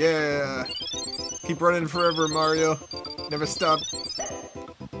 Yeah. Keep running forever, Mario. Never stop.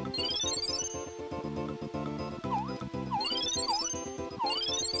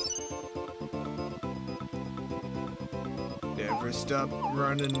 Never stop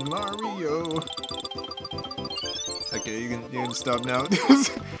running, Mario. Okay, you can stop now. It's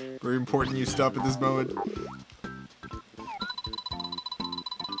very important you stop at this moment.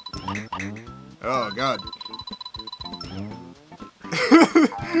 Oh god.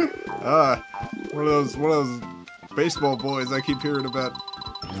 One of those baseball boys I keep hearing about.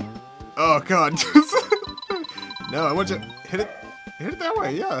 Oh god. No, I want you to hit it that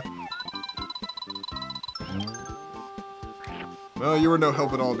way, yeah. Well, you were no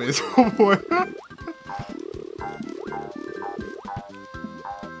help at all, baseball boy.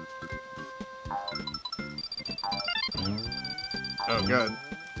 Oh god,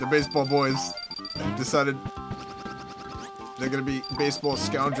 the baseball boys have decided they're gonna be baseball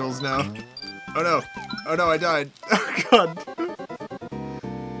scoundrels now. Oh no, oh no, I died. Oh god.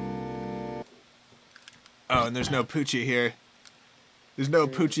 Oh, and there's no Poochie here. There's no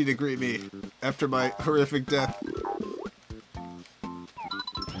Poochie to greet me after my horrific death.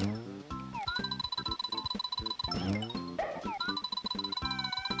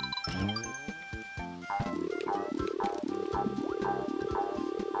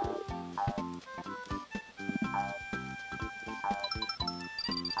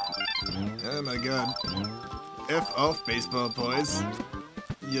 Oh my god. F off, baseball boys.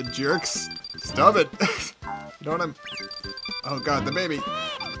 You jerks. Stop it. You know what I'm... Oh god, the baby.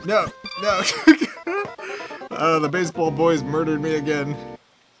 No, no. The baseball boys murdered me again.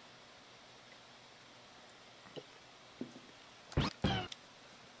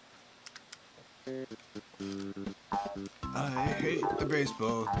 I hate the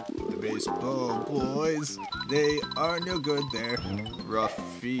baseball boys. They are no good, they're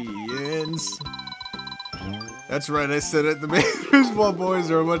ruffians. That's right, I said it. The baseball boys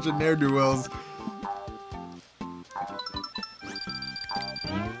are a bunch of ne'er-do-wells.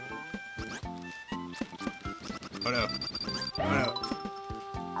 Oh no. Oh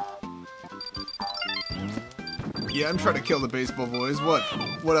no. Yeah, I'm trying to kill the baseball boys. What?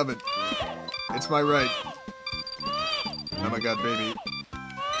 What of it? It's my right. Oh my god, baby.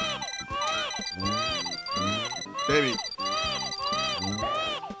 Baby.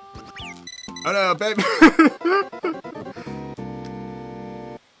 Oh no, baby.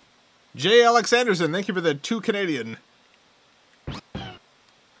 J. Alex Anderson, thank you for the 2 Canadian.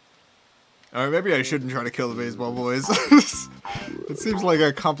 Alright, maybe I shouldn't try to kill the baseball boys. It seems like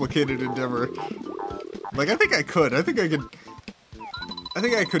a complicated endeavor. Like, I think I could. I think I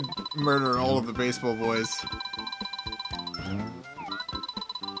could murder all of the baseball boys.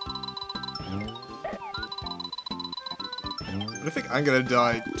 But I think I'm gonna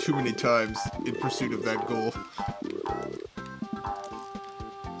die too many times in pursuit of that goal.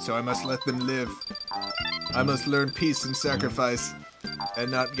 So I must let them live. I must learn peace and sacrifice,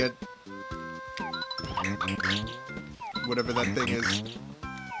 and not get whatever that thing is.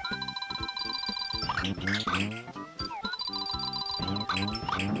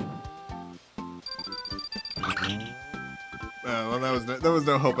 Oh, well, that was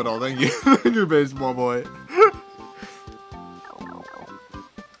no hope at all. Thank you, thank you, baseball boy.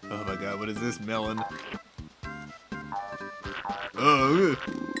 Oh my God, what is this melon? Oh,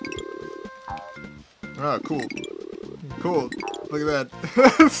 oh, cool, cool. Look at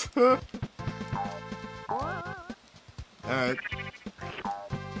that. Alright.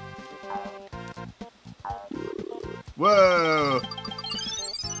 Whoa!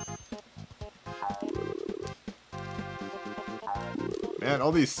 Man,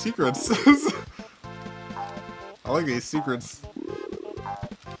 all these secrets. I like these secrets.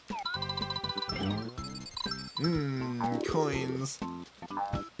 Coins.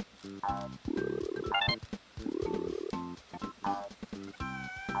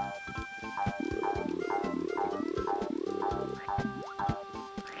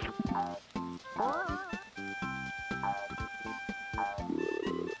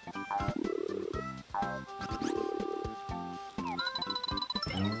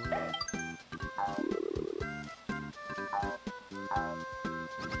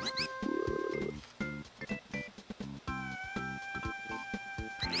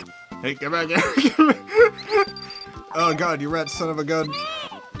 Hey, get back here! Oh God, you rat son of a gun!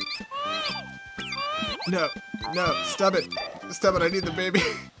 No, no, stop it! Stop it! I need the baby.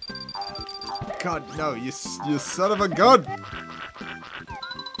 God, no, you son of a gun!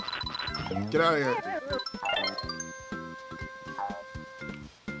 Get out of here!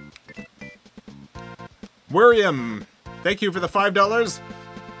 William, thank you for the $5.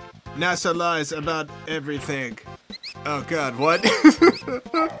 NASA lies about everything. Oh God, what?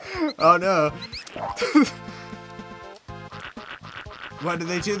 Oh no. Why did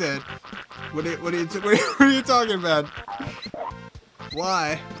they do that? What are you talking about?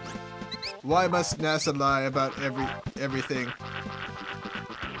 Why? Why must NASA lie about everything?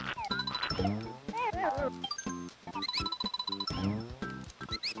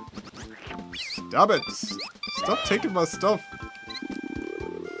 Stop it! Stop taking my stuff!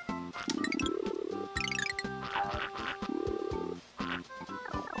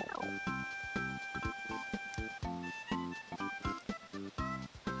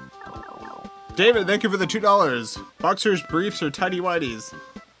 David, thank you for the $2. Boxers, briefs, or tidy whities?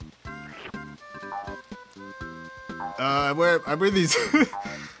 I wear these.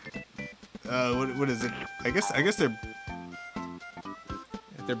 What is it? I guess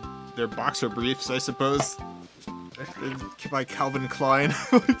they're boxer briefs, I suppose. By Calvin Klein.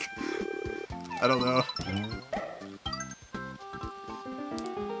 Like, I don't know.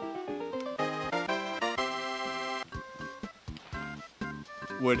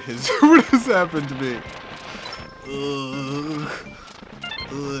 What has happened to me? Oh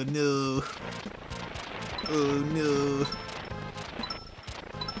no. Oh no.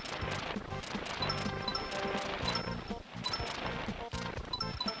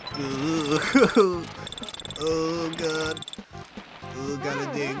 Oh God. Oh, gotta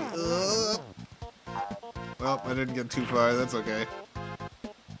dig. Well, I didn't get too far, that's okay.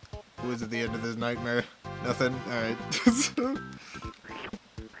 Who is at the end of this nightmare? Nothing? Alright.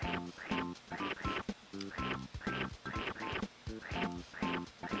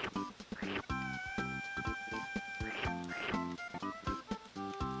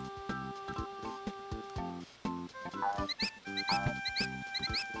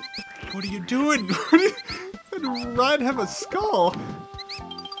 What are you doing? That rat have a skull?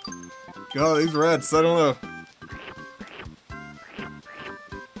 God, these rats, I don't know.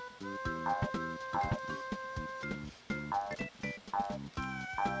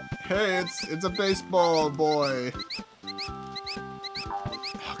 Hey, it's a baseball boy.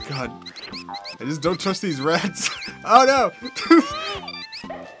 Oh God. I just don't trust these rats. Oh no!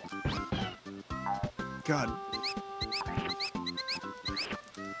 God.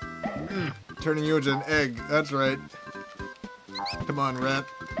 Turning you into an egg. That's right. Come on, rat.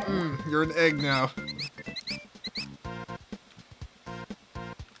 You're an egg now.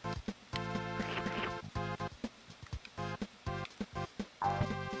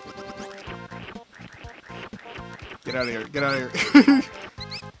 Get out of here. Get out of here.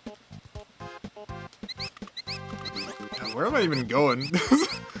 Where am I even going?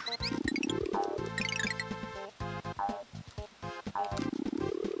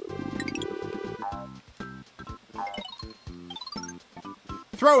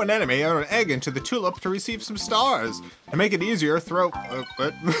 Throw an enemy or an egg into the tulip to receive some stars. To make it easier, throw...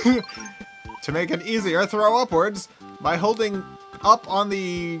 to make it easier, throw upwards by holding up on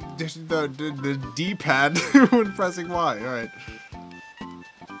the D-pad when pressing Y. Alright.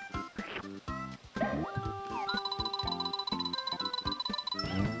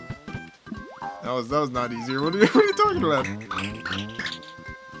 That was not easier. What are you talking about?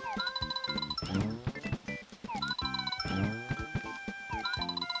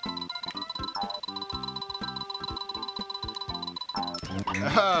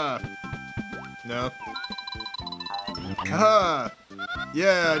 Aha! No. Aha!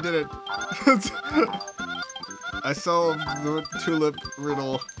 Yeah, I did it. I solved the tulip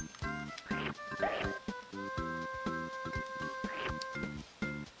riddle.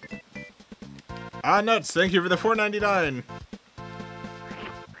 Ah, nuts! Thank you for the $4.99.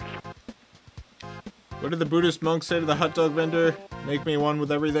 What did the Buddhist monk say to the hot dog vendor? Make me one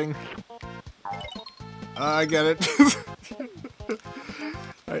with everything. I get it.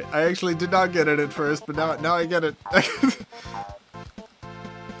 I actually did not get it at first, but now I get it.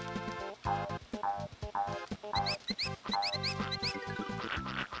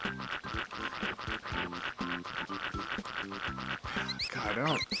 God, I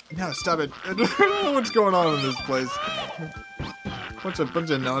don't... No, stop it. I don't know what's going on in this place. Bunch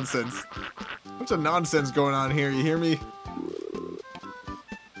of nonsense. Bunch of nonsense going on here, you hear me?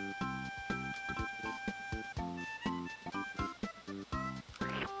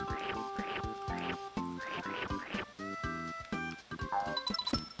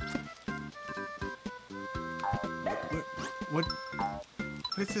 What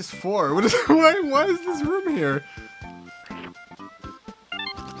is this for? What is, why is this room here?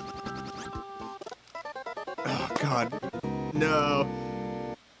 Oh God, no.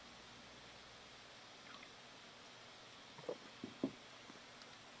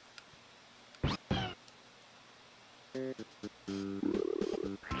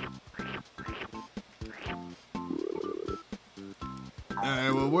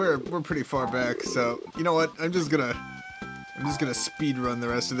 Alright, well we're pretty far back, so you know what? I'm just gonna speed run the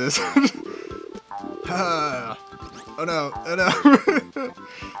rest of this. Ah. Oh no, oh no.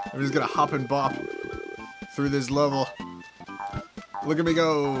 I'm just gonna hop and bop through this level. Look at me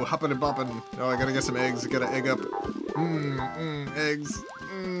go, hopping and bopping. Oh, I gotta get some eggs, gotta egg up. Eggs.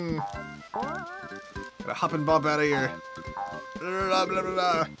 Gotta hop and bop out of here. Blah, blah, blah,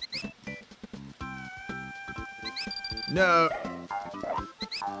 blah. No.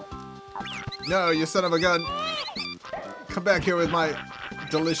 No, you son of a gun. Come back here with my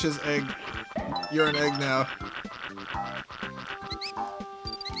delicious egg. You're an egg now.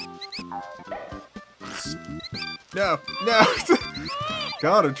 No, no.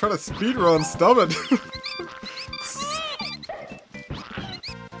 God, I'm trying to speedrun. Stop it.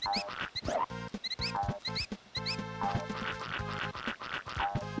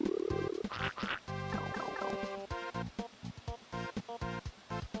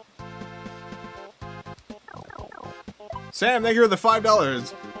 Sam, thank you for the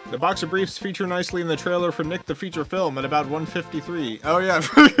 $5. The box of briefs feature nicely in the trailer for Nick the Feature Film at about 1:53. Oh yeah, I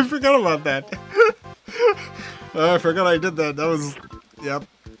forgot about that. I forgot I did that. That was... Yep.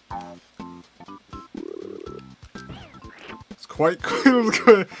 It's quite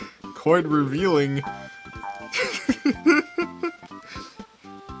revealing.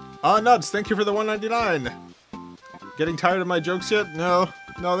 Ah, nuts, thank you for the $1.99. Getting tired of my jokes yet? No.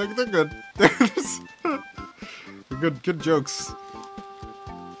 No, they're good. They're good jokes.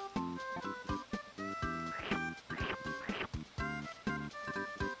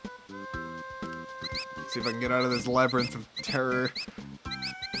 See if I can get out of this labyrinth of terror.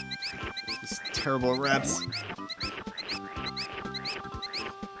 These terrible rats.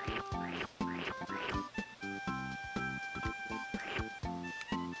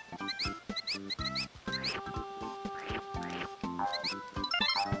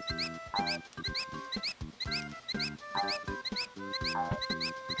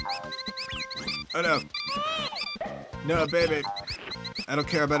 Oh no. No, baby. I don't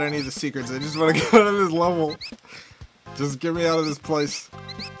care about any of the secrets. I just want to get out of this level. Just get me out of this place.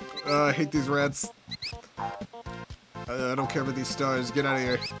 I hate these rats. I don't care about these stars. Get out of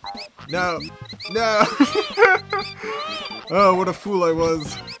here. No! No! Oh, what a fool I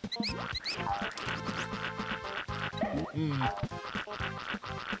was.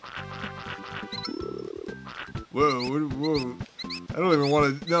 Whoa, whoa. I don't even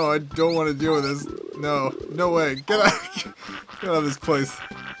want to... No, I don't want to deal with this. No. No way. Get out, get out of this place.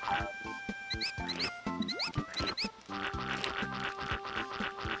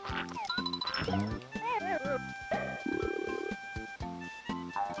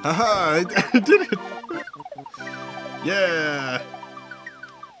 Haha, I did it! Yeah!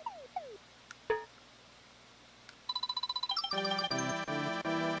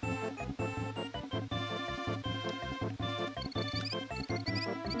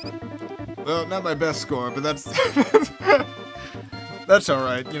 Well, not my best score, but that's... that's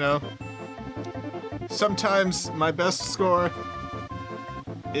alright, you know? Sometimes my best score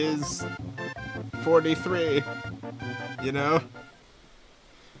is 43, you know?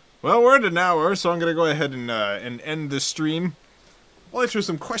 Well, we're at an hour, so I'm gonna go ahead and end this stream. I'll answer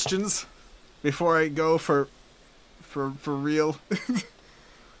some questions before I go for real.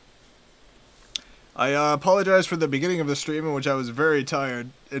 I apologize for the beginning of the stream in which I was very tired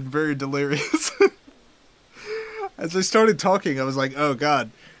and very delirious. As I started talking, I was like, oh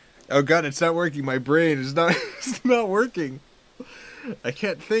god, it's not working. My brain is not, it's not working. I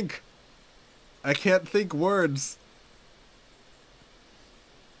can't think words.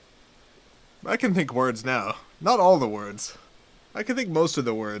 I can think words now. Not all the words. I can think most of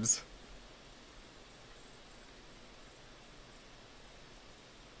the words.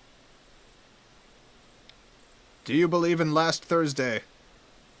 Do you believe in last Thursday?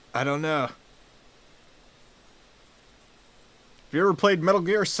 I don't know. Have you ever played Metal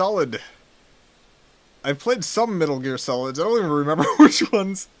Gear Solid? I've played some Metal Gear Solids. I don't even remember which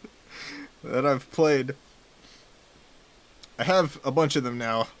ones that I've played. I have a bunch of them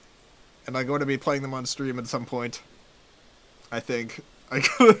now. And I'm going to be playing them on stream at some point. I think. I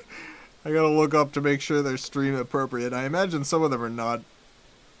gotta look up to make sure they're stream appropriate. I imagine some of them are not.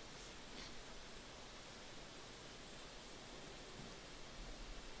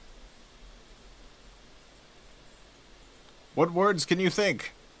 What words can you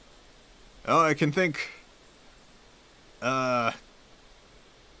think? Oh, I can think.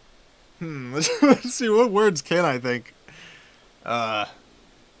 Let's see, what words can I think? I'm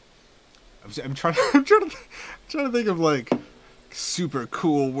trying to think of like super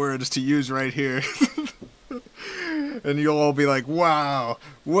cool words to use right here. And you'll all be like, wow,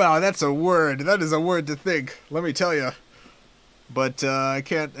 that's a word. That is a word to think. Let me tell you. But I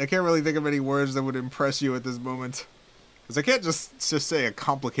can't really think of any words that would impress you at this moment. Because I can't just say a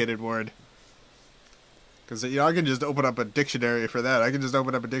complicated word. Because, you know, I can just open up a dictionary for that. I can just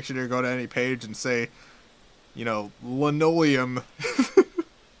open up a dictionary, go to any page and say, you know, linoleum.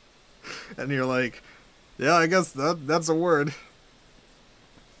 And you're like, yeah, I guess that's a word.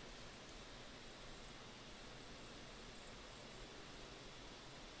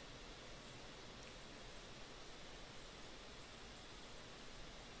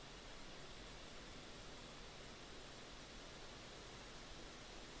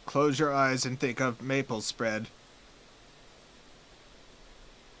 Close your eyes and think of maple spread.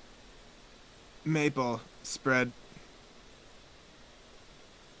 Maple spread.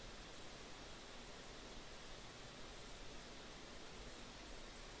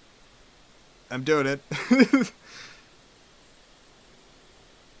 I'm doing it.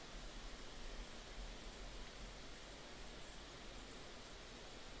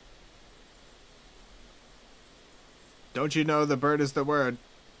 Don't you know the bird is the word?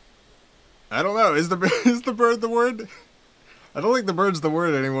 I don't know. Is the bird the word? I don't think the bird's the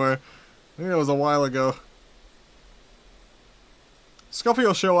word anymore. I think that was a while ago. Scuffy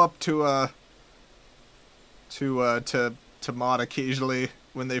will show up to mod occasionally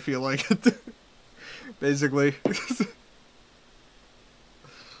when they feel like it. Basically.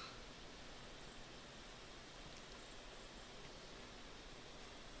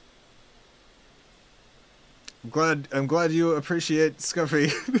 I'm glad you appreciate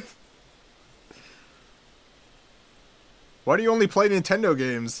Scuffy. Why do you only play Nintendo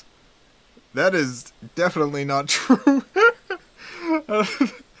games? That is definitely not true.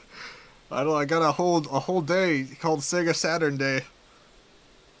 I got a whole day called Sega Saturn Day.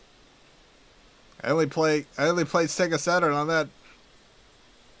 I only play Sega Saturn on that.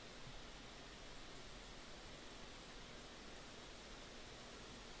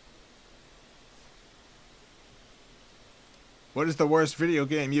 What is the worst video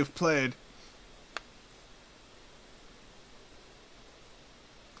game you've played?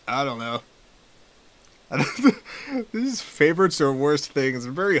 I don't know. These favorites or worst things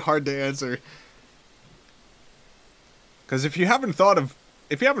are very hard to answer. Because if you haven't thought of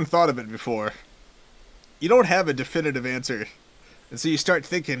it before, you don't have a definitive answer. And so you start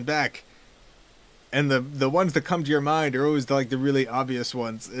thinking back, and the ones that come to your mind are always like the really obvious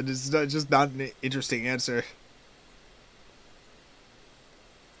ones. And it's just not an interesting answer.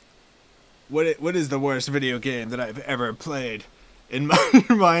 What is the worst video game that I've ever played in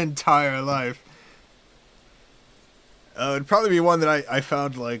my entire life? It'd probably be one that I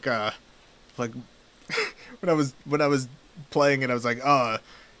found like when I was playing it, I was like,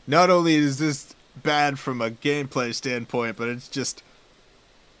 not only is this bad from a gameplay standpoint, but it's just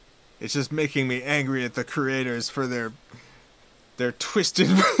making me angry at the creators for their twisted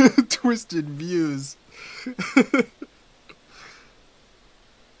twisted views.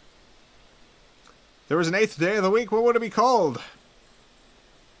 There was an 8th day of the week, what would it be called?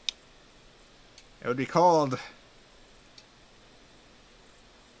 It would be called...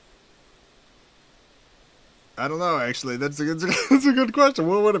 I don't know, actually. That's a good question.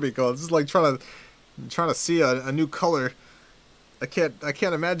 What would it be called? It's just like trying to see a new color. I can't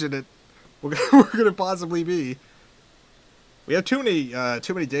imagine it. What could it possibly be? We have too many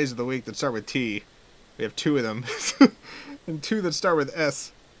days of the week that start with T. We have 2 of them, and 2 that start with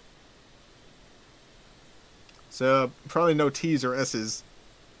S. So probably no T's or S's.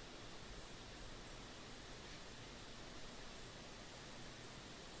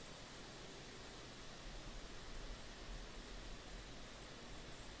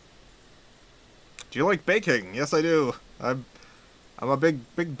 Do you like baking? Yes, I do. I'm a big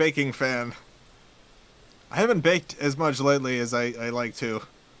baking fan. I haven't baked as much lately as I like to,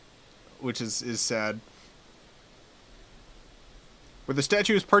 which is sad. Were the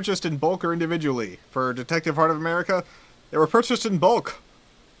statues purchased in bulk or individually? For Detective Heart of America, they were purchased in bulk.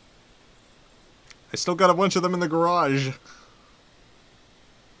 I still got a bunch of them in the garage.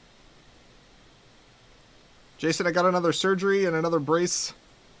 Jason, I got another surgery and another brace.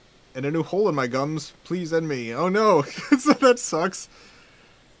 And a new hole in my gums. Please end me. Oh no, that sucks.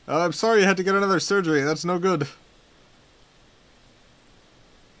 I'm sorry you had to get another surgery. That's no good.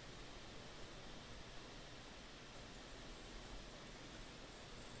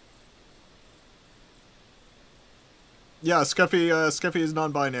 Yeah, Scuffy is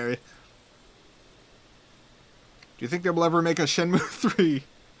non-binary. Do you think they will ever make a Shenmue 3?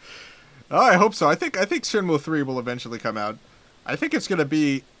 Oh, I hope so. I think Shenmue 3 will eventually come out. I think it's gonna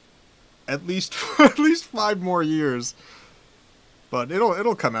be at least 5 more years, but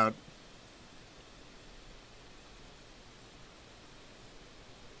it'll come out.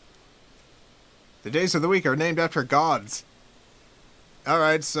 The days of the week are named after gods. All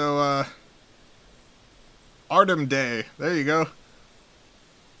right, so Artem Day. There you go.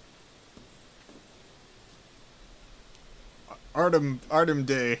 Artem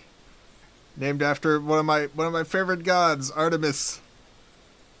Day, named after one of my favorite gods, Artemis,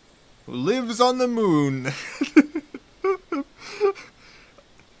 who lives on the moon.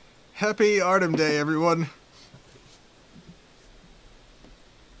 Happy Artem Day, everyone.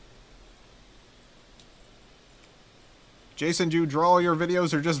 Jason, do you draw your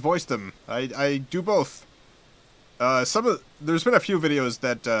videos or just voice them? I do both. There's been a few videos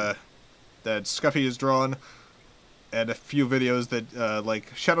that Scuffy has drawn, and a few videos that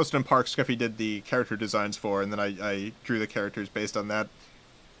like Shadowstone Park, Scuffy did the character designs for, and then I drew the characters based on that.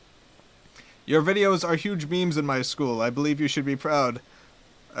 Your videos are huge memes in my school. I believe you should be proud.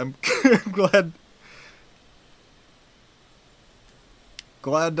 I'm glad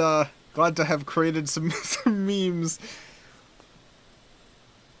to have created some memes.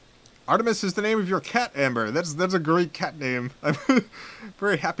 Artemis is the name of your cat, Amber. That's a great cat name. I'm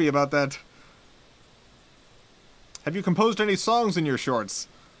very happy about that. Have you composed any songs in your shorts?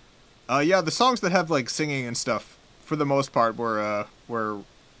 Yeah, the songs that have like singing and stuff, for the most part, were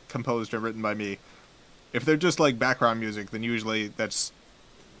composed and written by me. If they're just like background music, then usually that's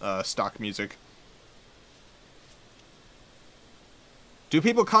stock music. Do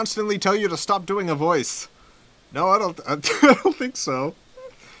people constantly tell you to stop doing a voice? No, I don't think so.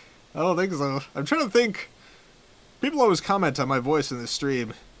 I don't think so. I'm trying to think. People always comment on my voice in the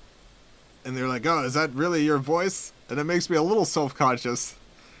stream, and they're like, "Oh, is that really your voice?" And it makes me a little self-conscious.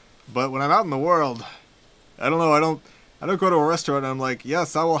 But when I'm out in the world, I don't know. I don't go to a restaurant and I'm like,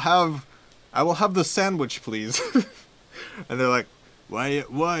 "Yes, I will have the sandwich, please." And they're like, "Why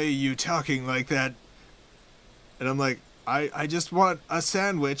are you talking like that?" And I'm like, I just want a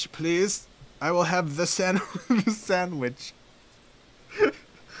sandwich, please. I will have the sandwich.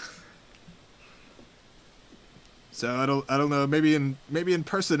 So I don't know. Maybe in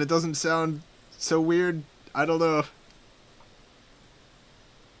person it doesn't sound so weird. I don't know.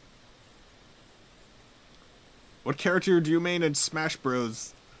 What character do you main in Smash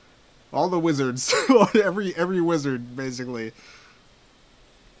Bros? All the wizards. every wizard, basically.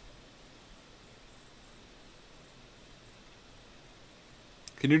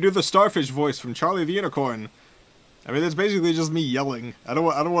 Can you do the starfish voice from Charlie the Unicorn? I mean, that's basically just me yelling. I don't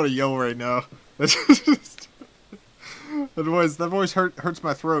want to yell right now. That's just that voice hurts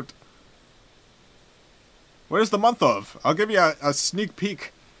my throat. What is the month of? I'll give you a sneak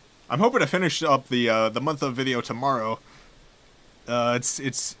peek. I'm hoping to finish up the month of video tomorrow.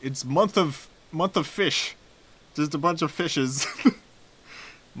 It's month of fish. Just a bunch of fishes.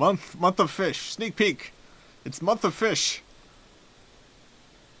 month of fish. Sneak peek. It's month of fish.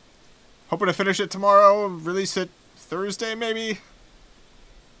 Hoping to finish it tomorrow. Release it Thursday maybe.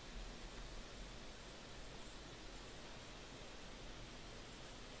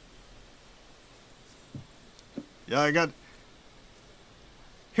 Yeah,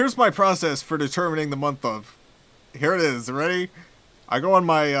 here's my process for determining the month of. Here it is. Ready? I go on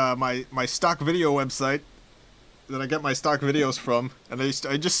my my stock video website that I get my stock videos from, and I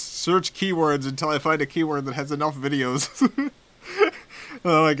just search keywords until I find a keyword that has enough videos. And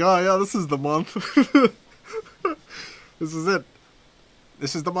I'm like, oh yeah, this is the month. This is it.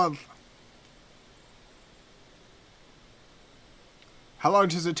 This is the month. How long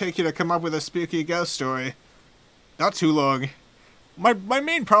does it take you to come up with a spooky ghost story? Not too long. My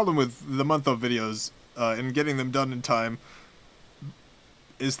main problem with the month of videos and getting them done in time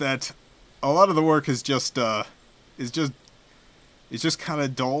is that a lot of the work is just kind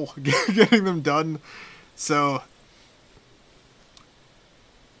of dull getting them done. So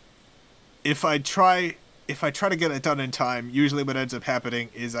if I try to get it done in time, usually what ends up happening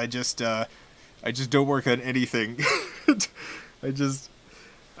is I just don't work on anything. I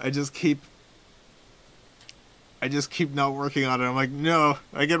just keep not working on it. I'm like, no,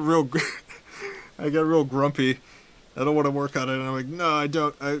 I get real grumpy. I don't want to work on it. And I'm like, no, I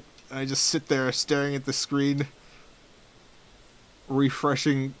don't. I just sit there staring at the screen,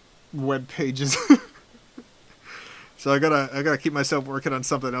 refreshing web pages. So I gotta keep myself working on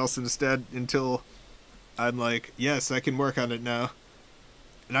something else instead until I'm like, yes, I can work on it now.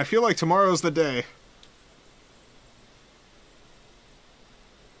 And I feel like tomorrow's the day.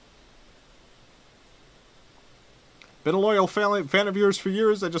 Been a loyal fan of yours for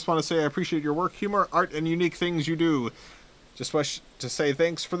years. I just want to say I appreciate your work, humor, art, and unique things you do. Just wish to say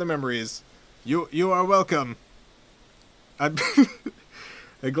thanks for the memories. You are welcome. I'm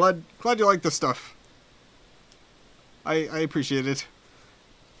glad you like the stuff. I appreciate it.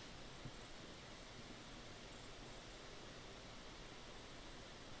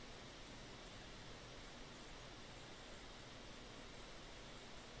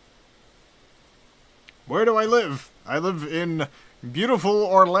 Where do I live? I live in beautiful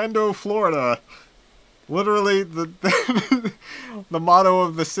Orlando, Florida. Literally, the motto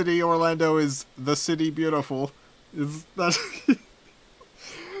of the city Orlando is "The City Beautiful." Is that?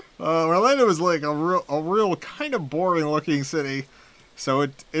 Orlando is like a real kind of boring looking city, so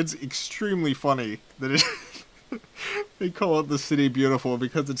it's extremely funny that it they call it the City Beautiful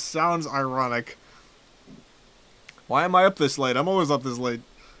because it sounds ironic. Why am I up this late? I'm always up this late.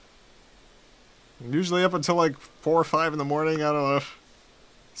 I'm usually up until like 4 or 5 in the morning. I don't know,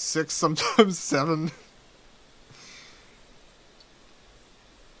 6 sometimes 7.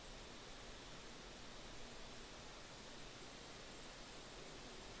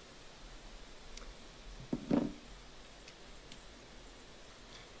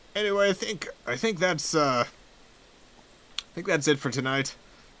 Anyway, I think that's it for tonight.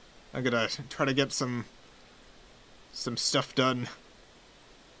 I'm gonna try to get some stuff done.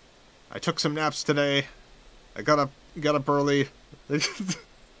 I took some naps today. I got up early.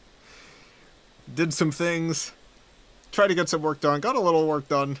 Did some things. Tried to get some work done. Got a little work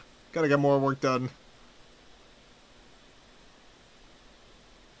done. Gotta get more work done.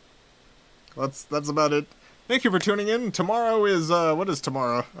 That's about it. Thank you for tuning in. Tomorrow is, what is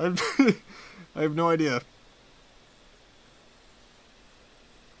tomorrow? I have no idea.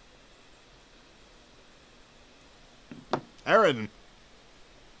 Aaron.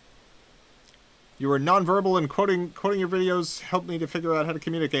 You were nonverbal and quoting your videos helped me to figure out how to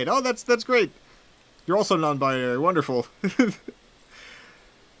communicate. Oh, that's great. You're also non-binary. Wonderful.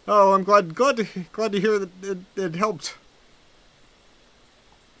 Oh, I'm glad to hear that it helped.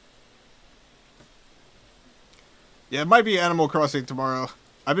 Yeah, it might be Animal Crossing tomorrow.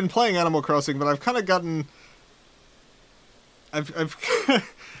 I've been playing Animal Crossing, but I've kind of gotten I've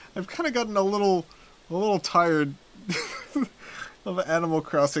kind of gotten a little tired of Animal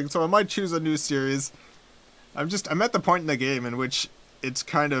Crossing, so I might choose a new series. I'm at the point in the game in which it's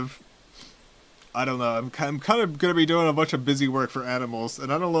kind of, I don't know, I'm kind of gonna be doing a bunch of busy work for animals,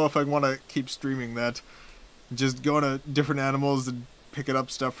 and I don't know if I want to keep streaming that. Just going to different animals and picking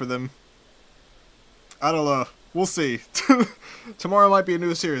up stuff for them. I don't know. We'll see. Tomorrow might be a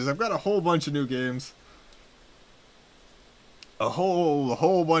new series. I've got a whole bunch of new games. A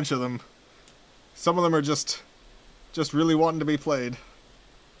whole bunch of them. Some of them are just really wanting to be played.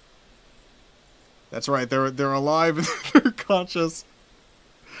 That's right. They're alive and they're conscious.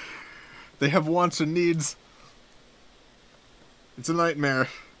 They have wants and needs. It's a nightmare.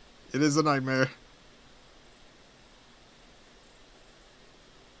 It is a nightmare.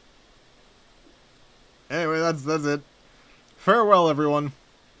 Anyway, that's it. Farewell, everyone.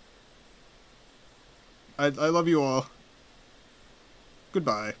 I love you all.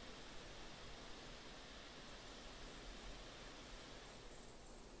 Goodbye.